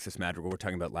 I'm Alexis Madrigal. We're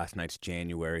talking about last night's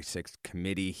January 6th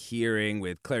committee hearing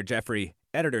with Claire Jeffrey,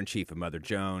 editor-in-chief of Mother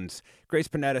Jones, Grace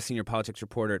Panetta, senior politics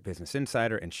reporter at Business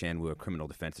Insider, and Shan Wu, a criminal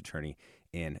defense attorney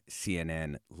and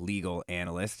CNN legal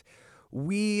analyst.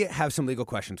 We have some legal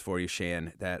questions for you,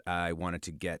 Shan, that I wanted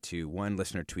to get to. One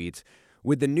listener tweets,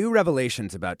 with the new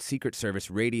revelations about Secret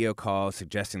Service radio calls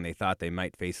suggesting they thought they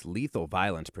might face lethal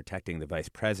violence protecting the vice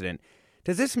president,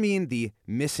 does this mean the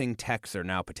missing texts are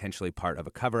now potentially part of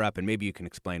a cover-up? And maybe you can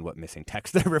explain what missing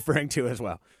texts they're referring to as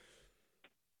well.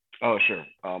 Oh, sure.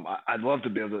 I'd love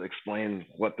to be able to explain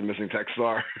what the missing texts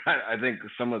are. I think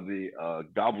some of the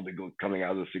gobbledygook coming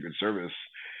out of the Secret Service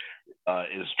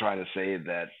is trying to say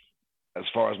that, as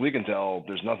far as we can tell,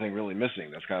 there's nothing really missing.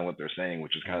 That's kind of what they're saying,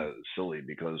 which is kind of silly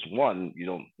because, one, you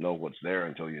don't know what's there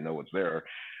until you know what's there.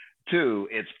 Two,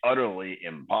 it's utterly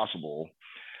impossible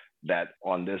that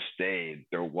on this day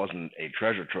there wasn't a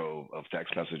treasure trove of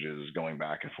text messages going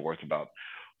back and forth about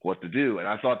what to do. And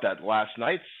I thought that last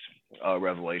night's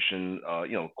revelation,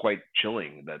 quite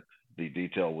chilling that the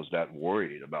detail was that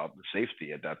worried about the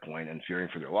safety at that point and fearing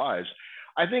for their lives.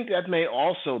 I think that may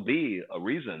also be a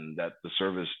reason that the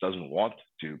service doesn't want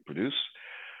to produce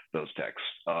those texts.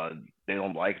 They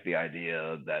don't like the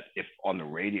idea that if on the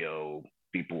radio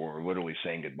people were literally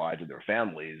saying goodbye to their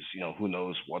families, who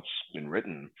knows what's been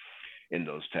written in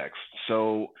those texts.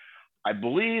 So I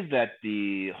believe that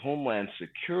the Homeland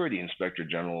Security Inspector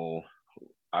General,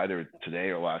 either today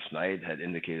or last night, had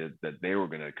indicated that they were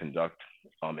going to conduct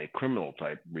a criminal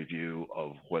type review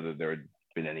of whether there had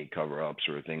been any cover-ups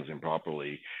or things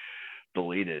improperly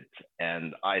deleted.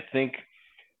 And I think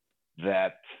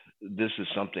that this is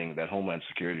something that Homeland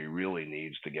Security really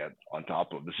needs to get on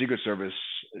top of. The Secret Service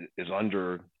is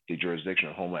under the jurisdiction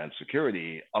of Homeland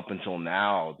Security. Up until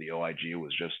now, the OIG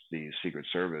was just the Secret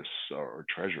Service or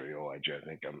Treasury OIG, I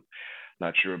think. I'm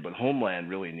not sure. But Homeland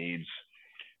really needs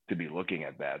to be looking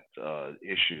at that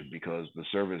issue because the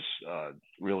service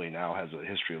really now has a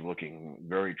history of looking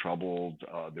very troubled.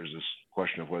 There's this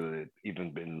question of whether it's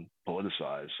even been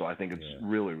politicized. So I think it's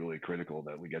really, really critical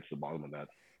that we get to the bottom of that.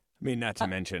 I mean, not to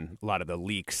mention a lot of the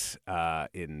leaks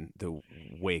in the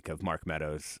wake of Mark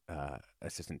Meadows'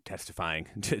 assistant testifying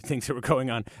to things that were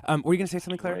going on. Were you going to say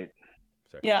something, Claire? Right.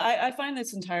 Sorry. Yeah, I find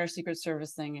this entire Secret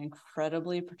Service thing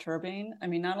incredibly perturbing. I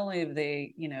mean, not only have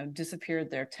they,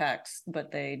 disappeared their texts,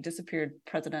 but they disappeared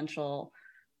presidential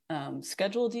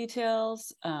schedule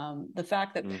details. The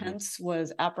fact that Pence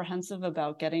was apprehensive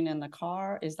about getting in the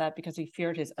car, is that because he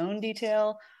feared his own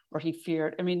detail or he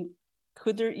feared,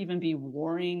 could there even be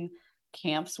warring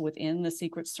camps within the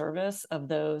Secret Service of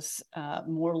those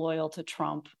more loyal to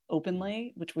Trump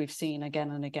openly, which we've seen again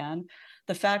and again?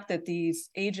 The fact that these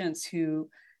agents who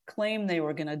claim they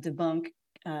were going to debunk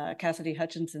Cassidy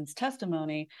Hutchinson's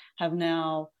testimony have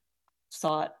now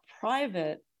sought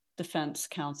private defense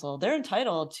counsel. They're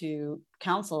entitled to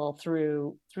counsel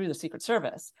through the Secret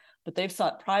Service, but they've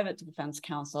sought private defense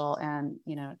counsel. And,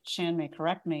 Shan may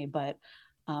correct me, but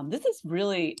this is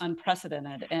really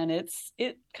unprecedented, and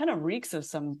it kind of reeks of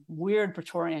some weird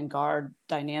Praetorian Guard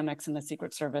dynamics in the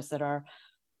Secret Service that are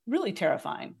really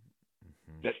terrifying.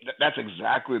 That's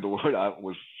exactly the word I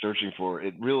was searching for.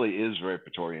 It really is very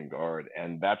Praetorian Guard,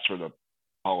 and that sort of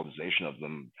politicization of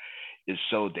them is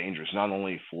so dangerous, not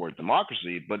only for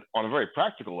democracy, but on a very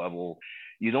practical level.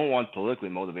 You don't want politically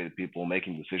motivated people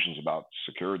making decisions about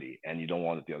security, and you don't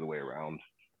want it the other way around.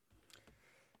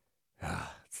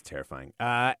 It's terrifying.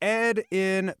 Ed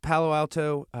in Palo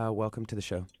Alto, welcome to the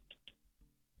show.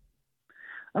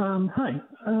 Hi.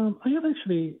 I have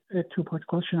actually a two-part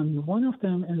question. One of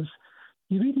them is,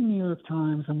 you read in New York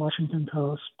Times and Washington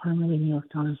Post, primarily New York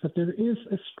Times, that there is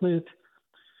a split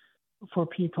for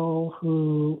people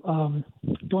who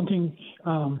don't think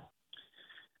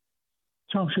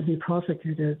Trump should be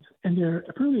prosecuted, and they're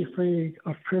apparently afraid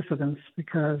of precedents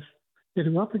because the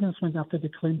Republicans went after the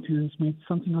Clintons, made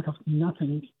something out of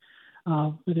nothing,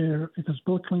 whether it was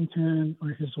Bill Clinton or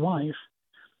his wife.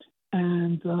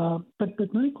 And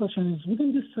but my question is,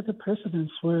 wouldn't this set a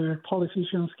precedence where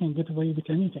politicians can get away with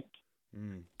anything?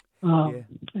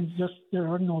 And just there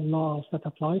are no laws that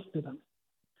applies to them.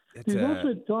 There's also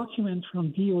a document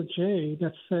from DOJ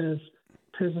that says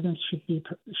presidents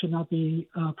should not be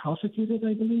prosecuted,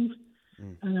 I believe.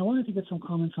 And I wanted to get some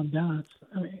comments on that.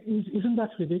 I mean, isn't that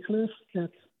ridiculous that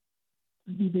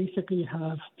we basically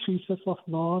have two sets of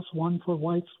laws, one for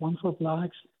whites, one for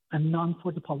blacks, and none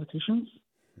for the politicians?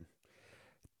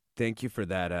 Thank you for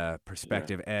that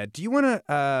perspective, Ed. Do you want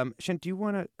to, Shen, do you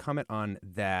want to comment on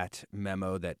that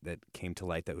memo that came to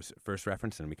light that was first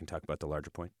referenced, and we can talk about the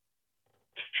larger point?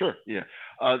 Sure, yeah.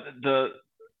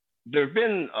 There have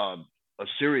been a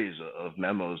series of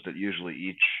memos that usually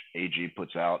each AG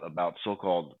puts out about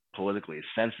so-called politically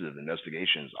sensitive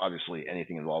investigations. Obviously,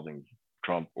 anything involving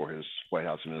Trump or his White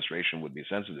House administration would be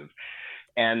sensitive.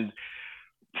 And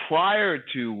prior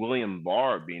to William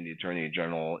Barr being the Attorney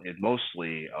General, it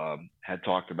mostly had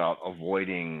talked about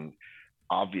avoiding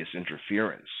obvious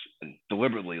interference and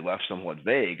deliberately left somewhat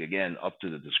vague, again, up to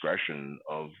the discretion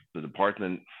of the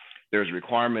department. There's a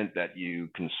requirement that you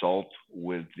consult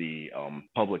with the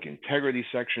public integrity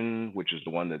section, which is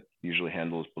the one that usually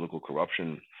handles political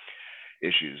corruption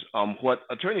issues. What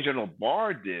Attorney General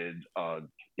Barr did,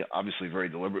 obviously very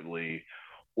deliberately,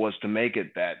 was to make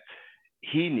it that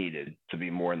he needed to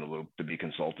be more in the loop, to be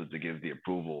consulted, to give the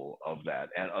approval of that.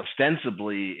 And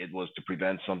ostensibly, it was to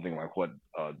prevent something like what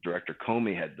Director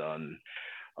Comey had done,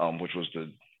 which was to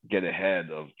get ahead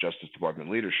of Justice Department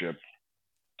leadership.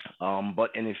 But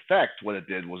in effect, what it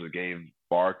did was it gave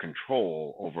Barr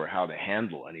control over how to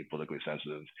handle any politically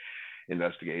sensitive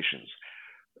investigations.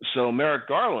 So Merrick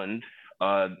Garland,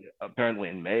 apparently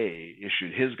in May,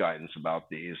 issued his guidance about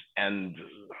these, and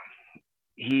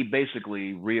he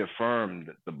basically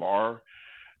reaffirmed the Barr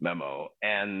memo.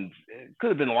 And it could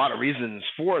have been a lot of reasons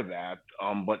for that,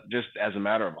 but just as a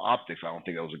matter of optics, I don't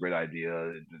think that was a great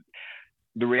idea.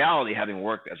 The reality, having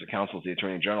worked as a counsel to the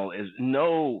Attorney General, is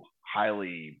no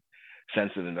highly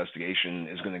sensitive investigation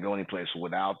is going to go anyplace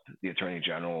without the Attorney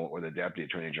General or the Deputy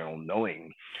Attorney General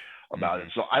knowing about it.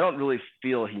 So I don't really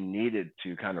feel he needed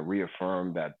to kind of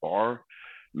reaffirm that Barr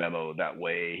memo that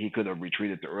way. He could have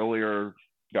retreated to earlier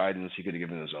guidance. He could have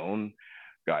given his own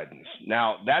guidance.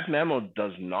 Now, that memo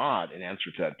does not, in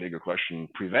answer to that bigger question,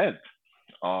 prevent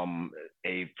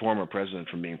a former president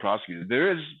from being prosecuted.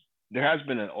 There has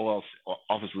been an Office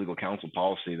of Legal Counsel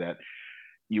policy that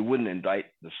you wouldn't indict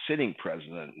the sitting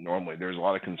president normally. There's a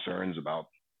lot of concerns about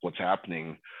what's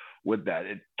happening with that.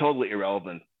 It's totally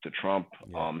irrelevant to Trump.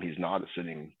 He's not a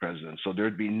sitting president. So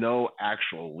there'd be no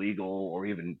actual legal or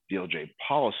even DOJ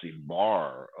policy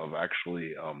bar of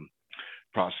actually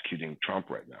prosecuting Trump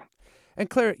right now. And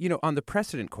Claire, on the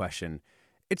precedent question,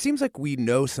 it seems like we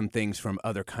know some things from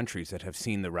other countries that have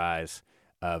seen the rise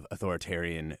of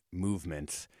authoritarian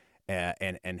movements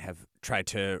and have tried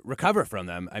to recover from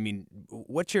them. I mean,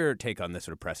 what's your take on this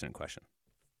sort of precedent question?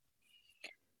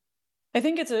 I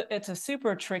think it's a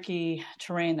super tricky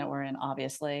terrain that we're in,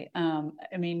 obviously. I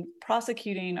mean,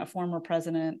 prosecuting a former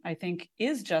president, I think,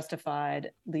 is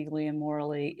justified legally and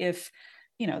morally if,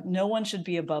 no one should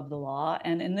be above the law.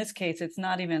 And in this case, it's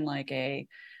not even like a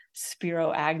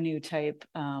Spiro Agnew type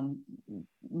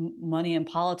money in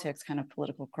politics kind of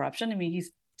political corruption. I mean,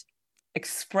 he's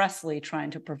expressly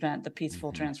trying to prevent the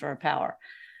peaceful transfer of power.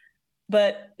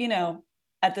 But,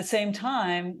 at the same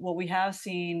time, what we have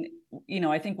seen,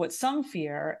 I think what some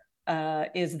fear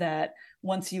is that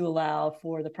once you allow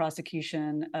for the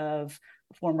prosecution of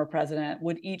a former president,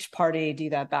 would each party do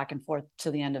that back and forth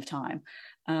to the end of time?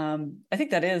 I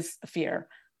think that is a fear,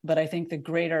 but I think the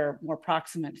greater, more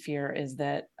proximate fear is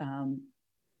that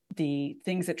the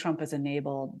things that Trump has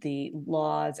enabled, the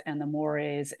laws and the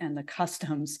mores and the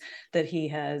customs that he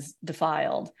has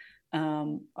defiled,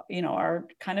 are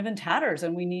kind of in tatters,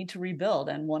 and we need to rebuild.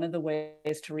 And one of the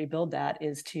ways to rebuild that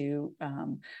is to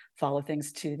follow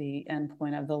things to the end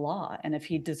point of the law. And if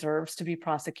he deserves to be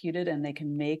prosecuted and they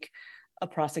can make a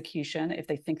prosecution, if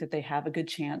they think that they have a good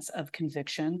chance of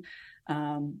conviction,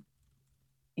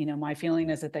 my feeling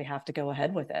is that they have to go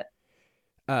ahead with it.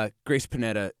 Grace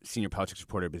Panetta, senior politics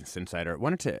reporter, Business Insider,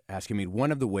 wanted to ask you,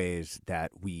 one of the ways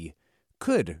that we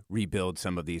could rebuild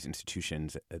some of these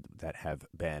institutions that have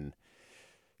been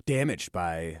damaged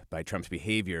by Trump's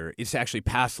behavior is to actually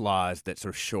pass laws that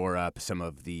sort of shore up some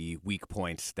of the weak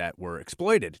points that were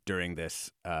exploited during this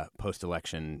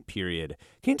post-election period.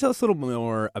 Can you tell us a little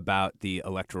more about the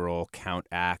Electoral Count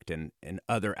Act and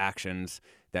other actions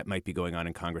that might be going on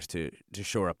in Congress to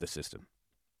shore up the system?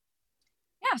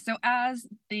 Yeah, so as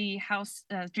the House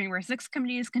January 6th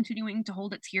committee is continuing to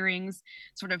hold its hearings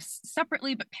sort of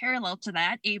separately but parallel to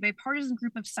that, a bipartisan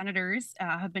group of senators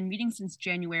have been meeting since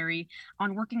January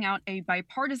on working out a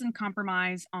bipartisan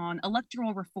compromise on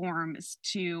electoral reforms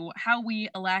to how we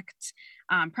elect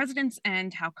presidents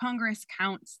and how Congress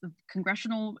counts the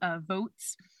congressional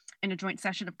votes. in a joint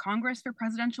session of Congress for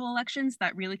presidential elections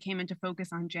that really came into focus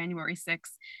on January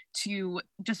 6th to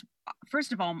just,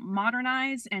 first of all,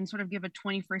 modernize and sort of give a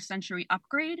 21st century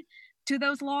upgrade to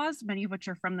those laws, many of which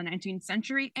are from the 19th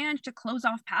century, and to close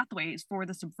off pathways for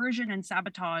the subversion and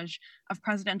sabotage of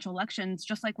presidential elections,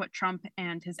 just like what Trump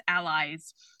and his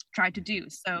allies tried to do.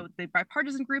 So the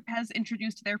bipartisan group has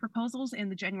introduced their proposals,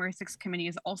 and the January 6th committee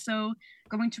is also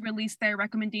going to release their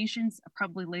recommendations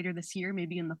probably later this year,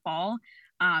 maybe in the fall.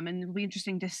 And it'll be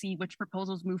interesting to see which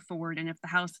proposals move forward and if the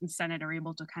House and Senate are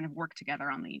able to kind of work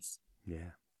together on these. Yeah,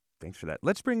 thanks for that.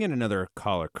 Let's bring in another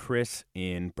caller, Chris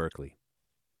in Berkeley.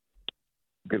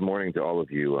 Good morning to all of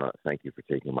you. Thank you for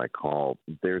taking my call.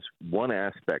 There's one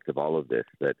aspect of all of this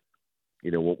that,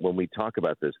 you know, when we talk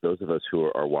about this, those of us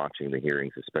who are watching the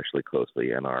hearings especially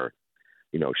closely and are,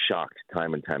 you know, shocked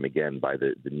time and time again by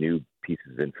the new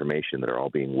pieces of information that are all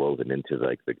being woven into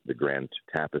like the grand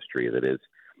tapestry that is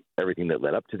everything that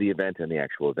led up to the event and the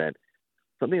actual event.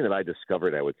 Something that I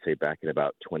discovered, I would say, back in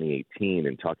about 2018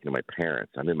 and talking to my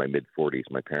parents, I'm in my mid-40s,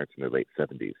 my parents in their late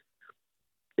 70s,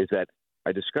 is that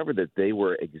I discovered that they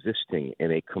were existing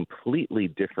in a completely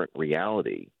different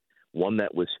reality, one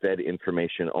that was fed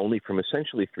information only from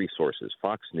essentially three sources: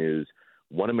 Fox News,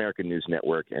 One American News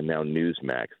Network, and now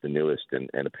Newsmax, the newest and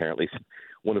apparently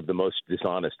one of the most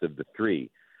dishonest of the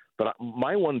three. But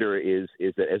my wonder is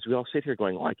that as we all sit here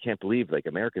going, oh, I can't believe like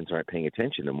Americans aren't paying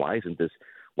attention, and why isn't this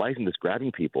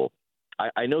grabbing people?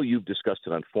 I know you've discussed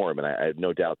it on Forum, and I have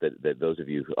no doubt that those of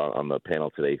you on the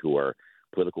panel today who are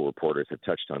political reporters have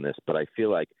touched on this, but I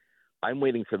feel like I'm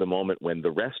waiting for the moment when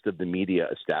the rest of the media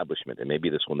establishment, and maybe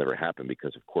this will never happen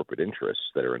because of corporate interests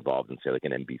that are involved in, say, like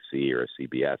an NBC or a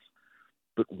CBS,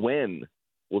 but when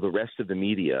will the rest of the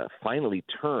media finally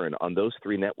turn on those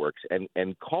three networks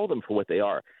and call them for what they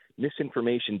are?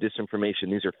 Misinformation,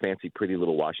 disinformation, these are fancy, pretty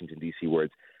little Washington, D.C.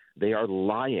 words. They are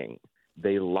lying.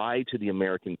 They lie to the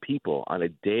American people on a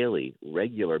daily,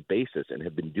 regular basis and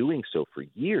have been doing so for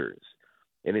years.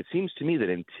 And it seems to me that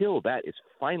until that is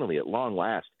finally, at long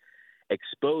last,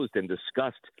 exposed and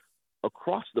discussed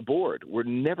across the board, we're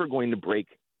never going to break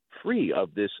free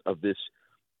of this 50-50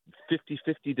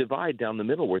 divide down the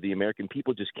middle where the American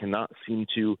people just cannot seem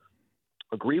to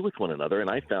agree with one another. And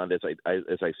I found, as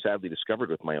I sadly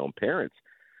discovered with my own parents,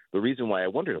 the reason why I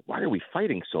wondered, why are we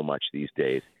fighting so much these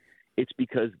days? It's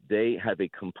because they have a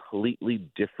completely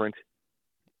different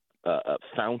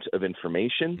fount of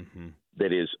information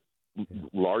that is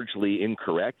largely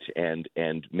incorrect and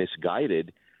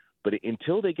misguided. But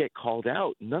until they get called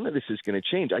out, none of this is going to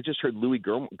change. I just heard Louis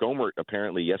Gohmert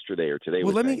apparently yesterday or today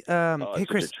was saying, hey,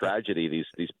 Chris, it's a tragedy,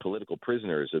 these political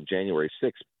prisoners of January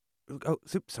 6th. Oh,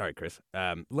 sorry, Chris.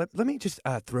 Let me just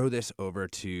throw this over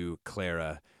to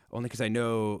Clara, only because I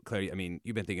know, Clara, I mean,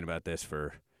 you've been thinking about this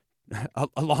for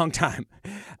a long time.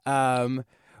 Are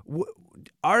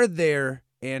there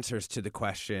answers to the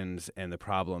questions and the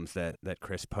problems that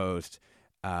Chris posed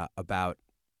about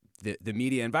the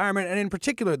media environment, and in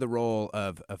particular the role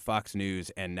of Fox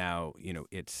News and now, you know,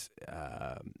 its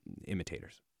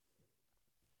imitators?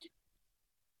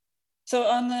 So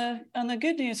on the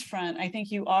good news front, I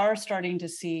think you are starting to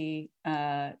see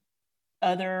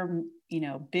other, you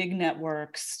know, big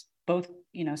networks, both,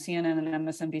 you know, CNN and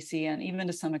MSNBC, and even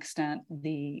to some extent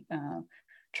the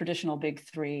traditional big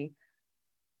three,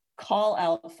 call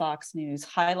out Fox News,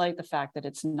 highlight the fact that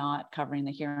it's not covering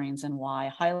the hearings and why,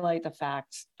 highlight the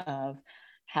fact of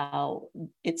how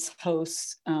its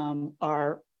hosts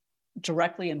are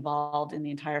directly involved in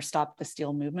the entire Stop the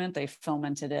Steal movement. They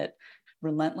fomented it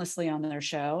relentlessly on their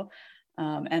show,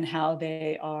 and how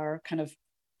they are kind of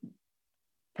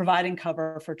providing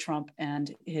cover for Trump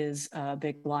and his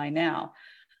big lie now.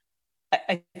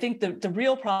 I think the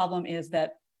real problem is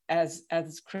that, as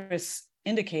Chris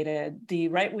indicated, the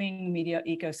right-wing media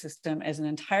ecosystem is an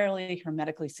entirely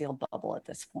hermetically sealed bubble at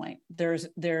this point. There's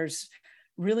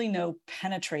really no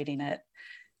penetrating it.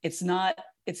 It's not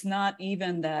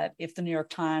even that if the New York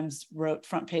Times wrote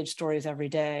front page stories every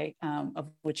day,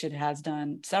 of which it has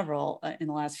done several in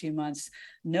the last few months,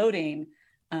 noting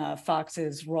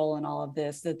Fox's role in all of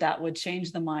this, that would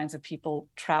change the minds of people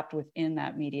trapped within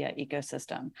that media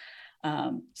ecosystem.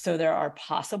 So there are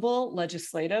possible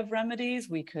legislative remedies.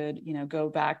 We could, you know, go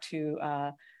back to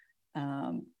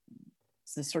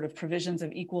the sort of provisions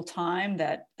of equal time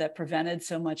that prevented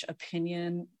so much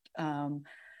opinion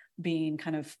being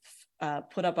kind of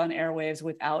put up on airwaves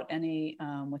without any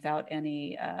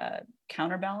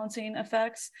counterbalancing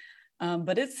effects.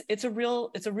 But it's a real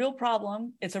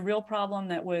problem. It's a real problem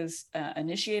that was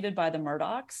initiated by the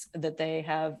Murdochs, that they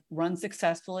have run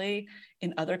successfully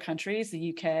in other countries, the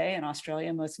UK and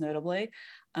Australia most notably.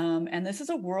 And this is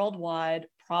a worldwide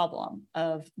problem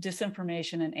of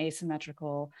disinformation and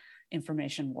asymmetrical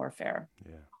information warfare.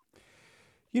 Yeah.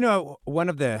 You know, one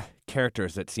of the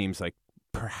characters that seems like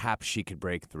perhaps she could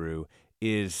break through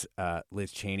is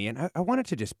Liz Cheney. And I wanted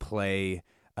to just play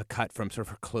a cut from sort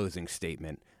of her closing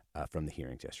statement from the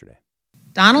hearings yesterday.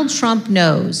 Donald Trump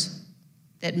knows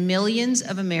that millions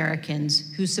of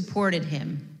Americans who supported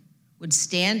him would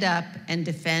stand up and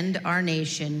defend our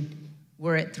nation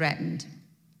were it threatened.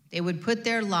 They would put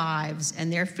their lives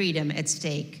and their freedom at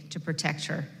stake to protect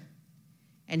her.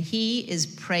 And he is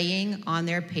preying on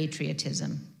their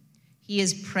patriotism. He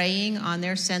is preying on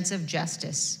their sense of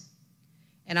justice.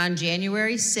 And on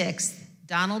January 6th,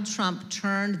 Donald Trump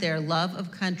turned their love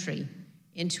of country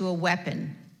into a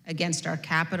weapon against our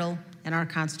Capitol and our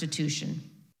Constitution.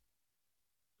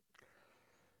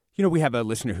 You know, we have a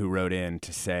listener who wrote in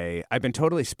to say, I've been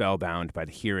totally spellbound by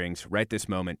the hearings. Right this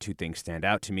moment, two things stand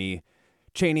out to me.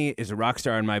 Cheney is a rock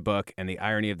star in my book, and the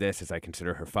irony of this is I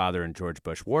consider her father and George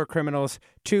Bush war criminals.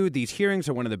 2, these hearings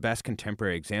are one of the best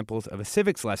contemporary examples of a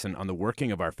civics lesson on the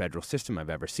working of our federal system I've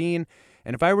ever seen.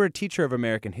 And if I were a teacher of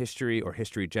American history or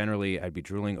history generally, I'd be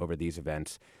drooling over these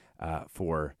events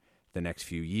for the next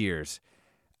few years.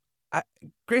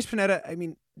 Grace Panetta, I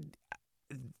mean,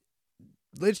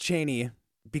 Liz Cheney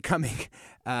becoming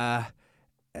a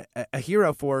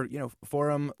hero for,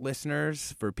 Forum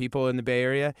listeners, for people in the Bay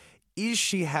Area. Is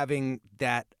she having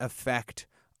that effect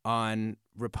on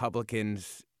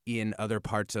Republicans in other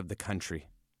parts of the country?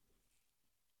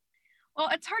 Well,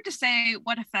 it's hard to say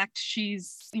what effect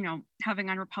she's, having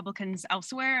on Republicans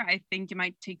elsewhere. I think it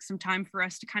might take some time for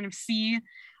us to kind of see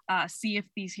if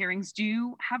these hearings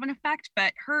do have an effect.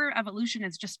 But her evolution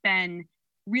has just been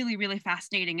really, really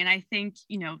fascinating. And I think,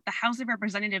 the House of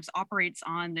Representatives operates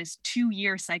on this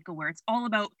 2-year cycle where it's all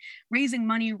about raising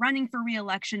money, running for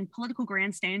re-election, political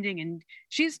grandstanding. And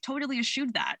she's totally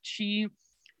eschewed that. She's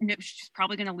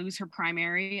probably going to lose her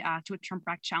primary to a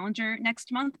Trump-backed challenger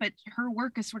next month. But her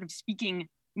work is sort of speaking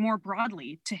more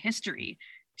broadly to history,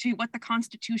 to what the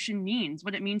Constitution means,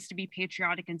 what it means to be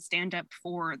patriotic and stand up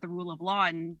for the rule of law.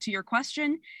 And to your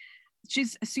question,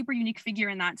 she's a super unique figure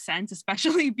in that sense,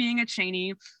 especially being a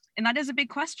Cheney. And that is a big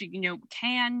question.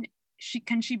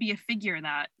 Can she be a figure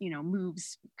that,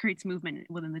 creates movement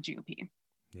within the GOP?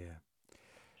 Yeah.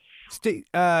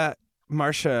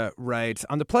 Marcia writes,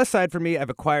 on the plus side for me, I've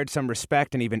acquired some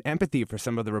respect and even empathy for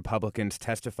some of the Republicans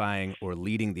testifying or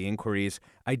leading the inquiries.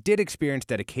 I did experience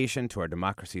dedication to our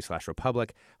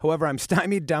democracy/republic. However, I'm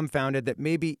stymied, dumbfounded that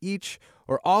maybe each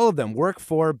or all of them worked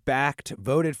for, backed,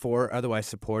 voted for, otherwise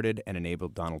supported, and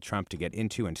enabled Donald Trump to get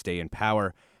into and stay in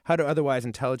power. How do otherwise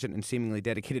intelligent and seemingly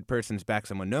dedicated persons back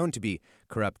someone known to be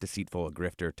corrupt, deceitful, a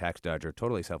grifter, tax dodger,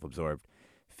 totally self-absorbed?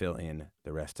 Fill in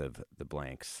the rest of the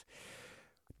blanks.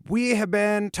 We have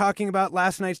been talking about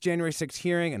last night's January 6th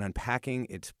hearing and unpacking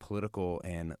its political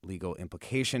and legal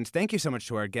implications. Thank you so much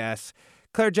to our guests.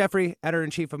 Claire Jeffrey,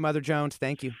 editor-in-chief of Mother Jones,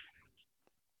 thank you.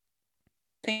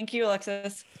 Thank you,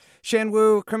 Alexis. Shan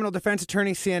Wu, criminal defense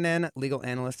attorney, CNN, legal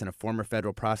analyst, and a former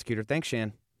federal prosecutor. Thanks,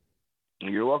 Shan.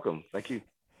 You're welcome. Thank you.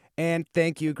 And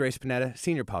thank you, Grace Panetta,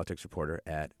 senior politics reporter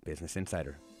at Business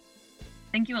Insider.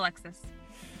 Thank you, Alexis.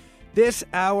 This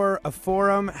hour of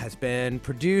Forum has been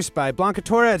produced by Blanca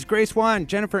Torres, Grace Wan,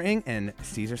 Jennifer Ng, and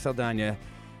Cesar Saldana.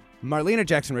 Marlena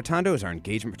Jackson-Rotondo is our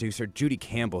engagement producer. Judy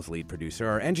Campbell's lead producer.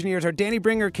 Our engineers are Danny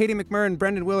Bringer, Katie McMurrin,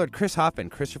 Brendan Willard, Chris Hoffman,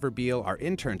 Christopher Beal. Our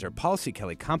interns are Paul C.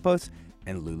 Kelly Campos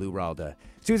and Lulu Ralda.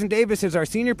 Susan Davis is our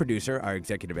senior producer. Our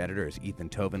executive editor is Ethan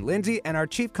Tobin Lindsay, and our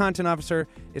chief content officer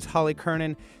is Holly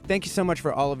Kernan. Thank you so much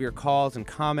for all of your calls and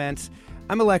comments.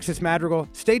 I'm Alexis Madrigal.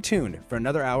 Stay tuned for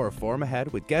another hour of Forum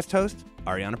Ahead with guest host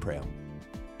Ariana Preo.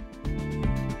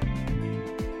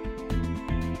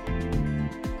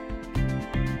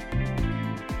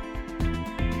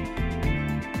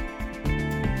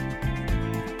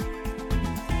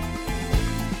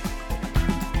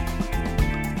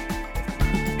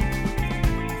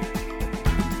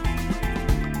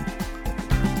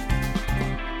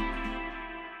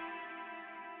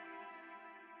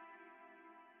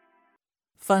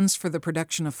 Funds for the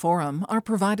production of Forum are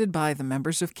provided by the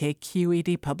members of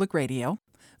KQED Public Radio,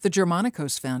 the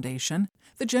Germanicos Foundation,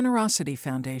 the Generosity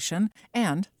Foundation,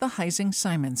 and the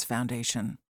Heising-Simons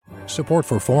Foundation. Support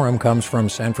for Forum comes from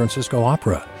San Francisco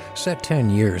Opera. Set 10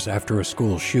 years after a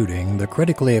school shooting, the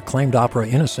critically acclaimed opera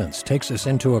Innocence takes us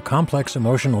into a complex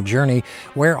emotional journey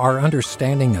where our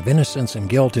understanding of innocence and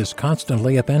guilt is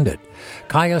constantly upended.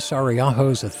 Kaya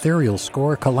Sariaho's ethereal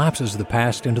score collapses the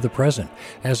past into the present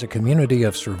as a community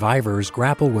of survivors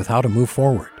grapple with how to move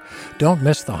forward. Don't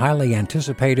miss the highly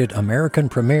anticipated American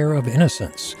premiere of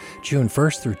Innocence, June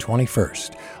 1st through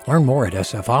 21st. Learn more at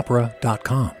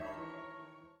sfopera.com.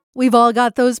 We've all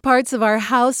got those parts of our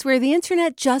house where the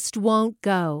internet just won't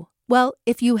go. Well,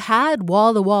 if you had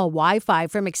wall-to-wall Wi-Fi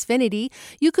from Xfinity,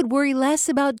 you could worry less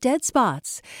about dead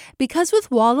spots. Because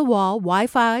with wall-to-wall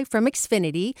Wi-Fi from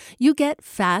Xfinity, you get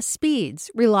fast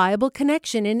speeds, reliable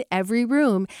connection in every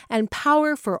room, and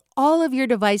power for all of your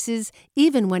devices,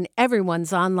 even when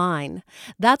everyone's online.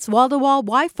 That's wall-to-wall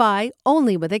Wi-Fi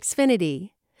only with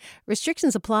Xfinity.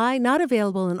 Restrictions apply, not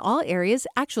available in all areas.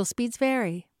 Actual speeds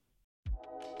vary.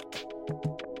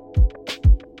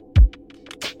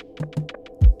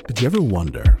 Did you ever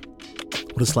wonder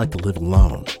what it's like to live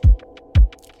alone,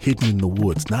 hidden in the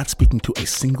woods, not speaking to a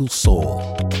single soul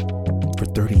for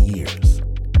 30 years?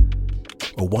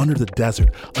 Or wander the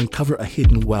desert, uncover a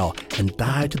hidden well, and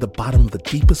dive to the bottom of the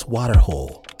deepest water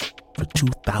hole for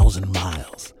 2,000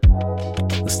 miles?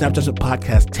 The Snap Judgment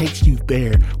Podcast takes you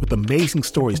there with amazing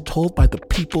stories told by the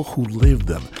people who live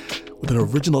them, with an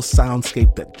original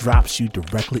soundscape that drops you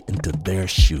directly into their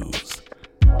shoes.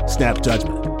 Snap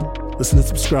Judgment. Listen and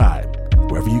subscribe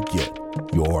wherever you get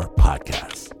your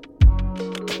podcasts.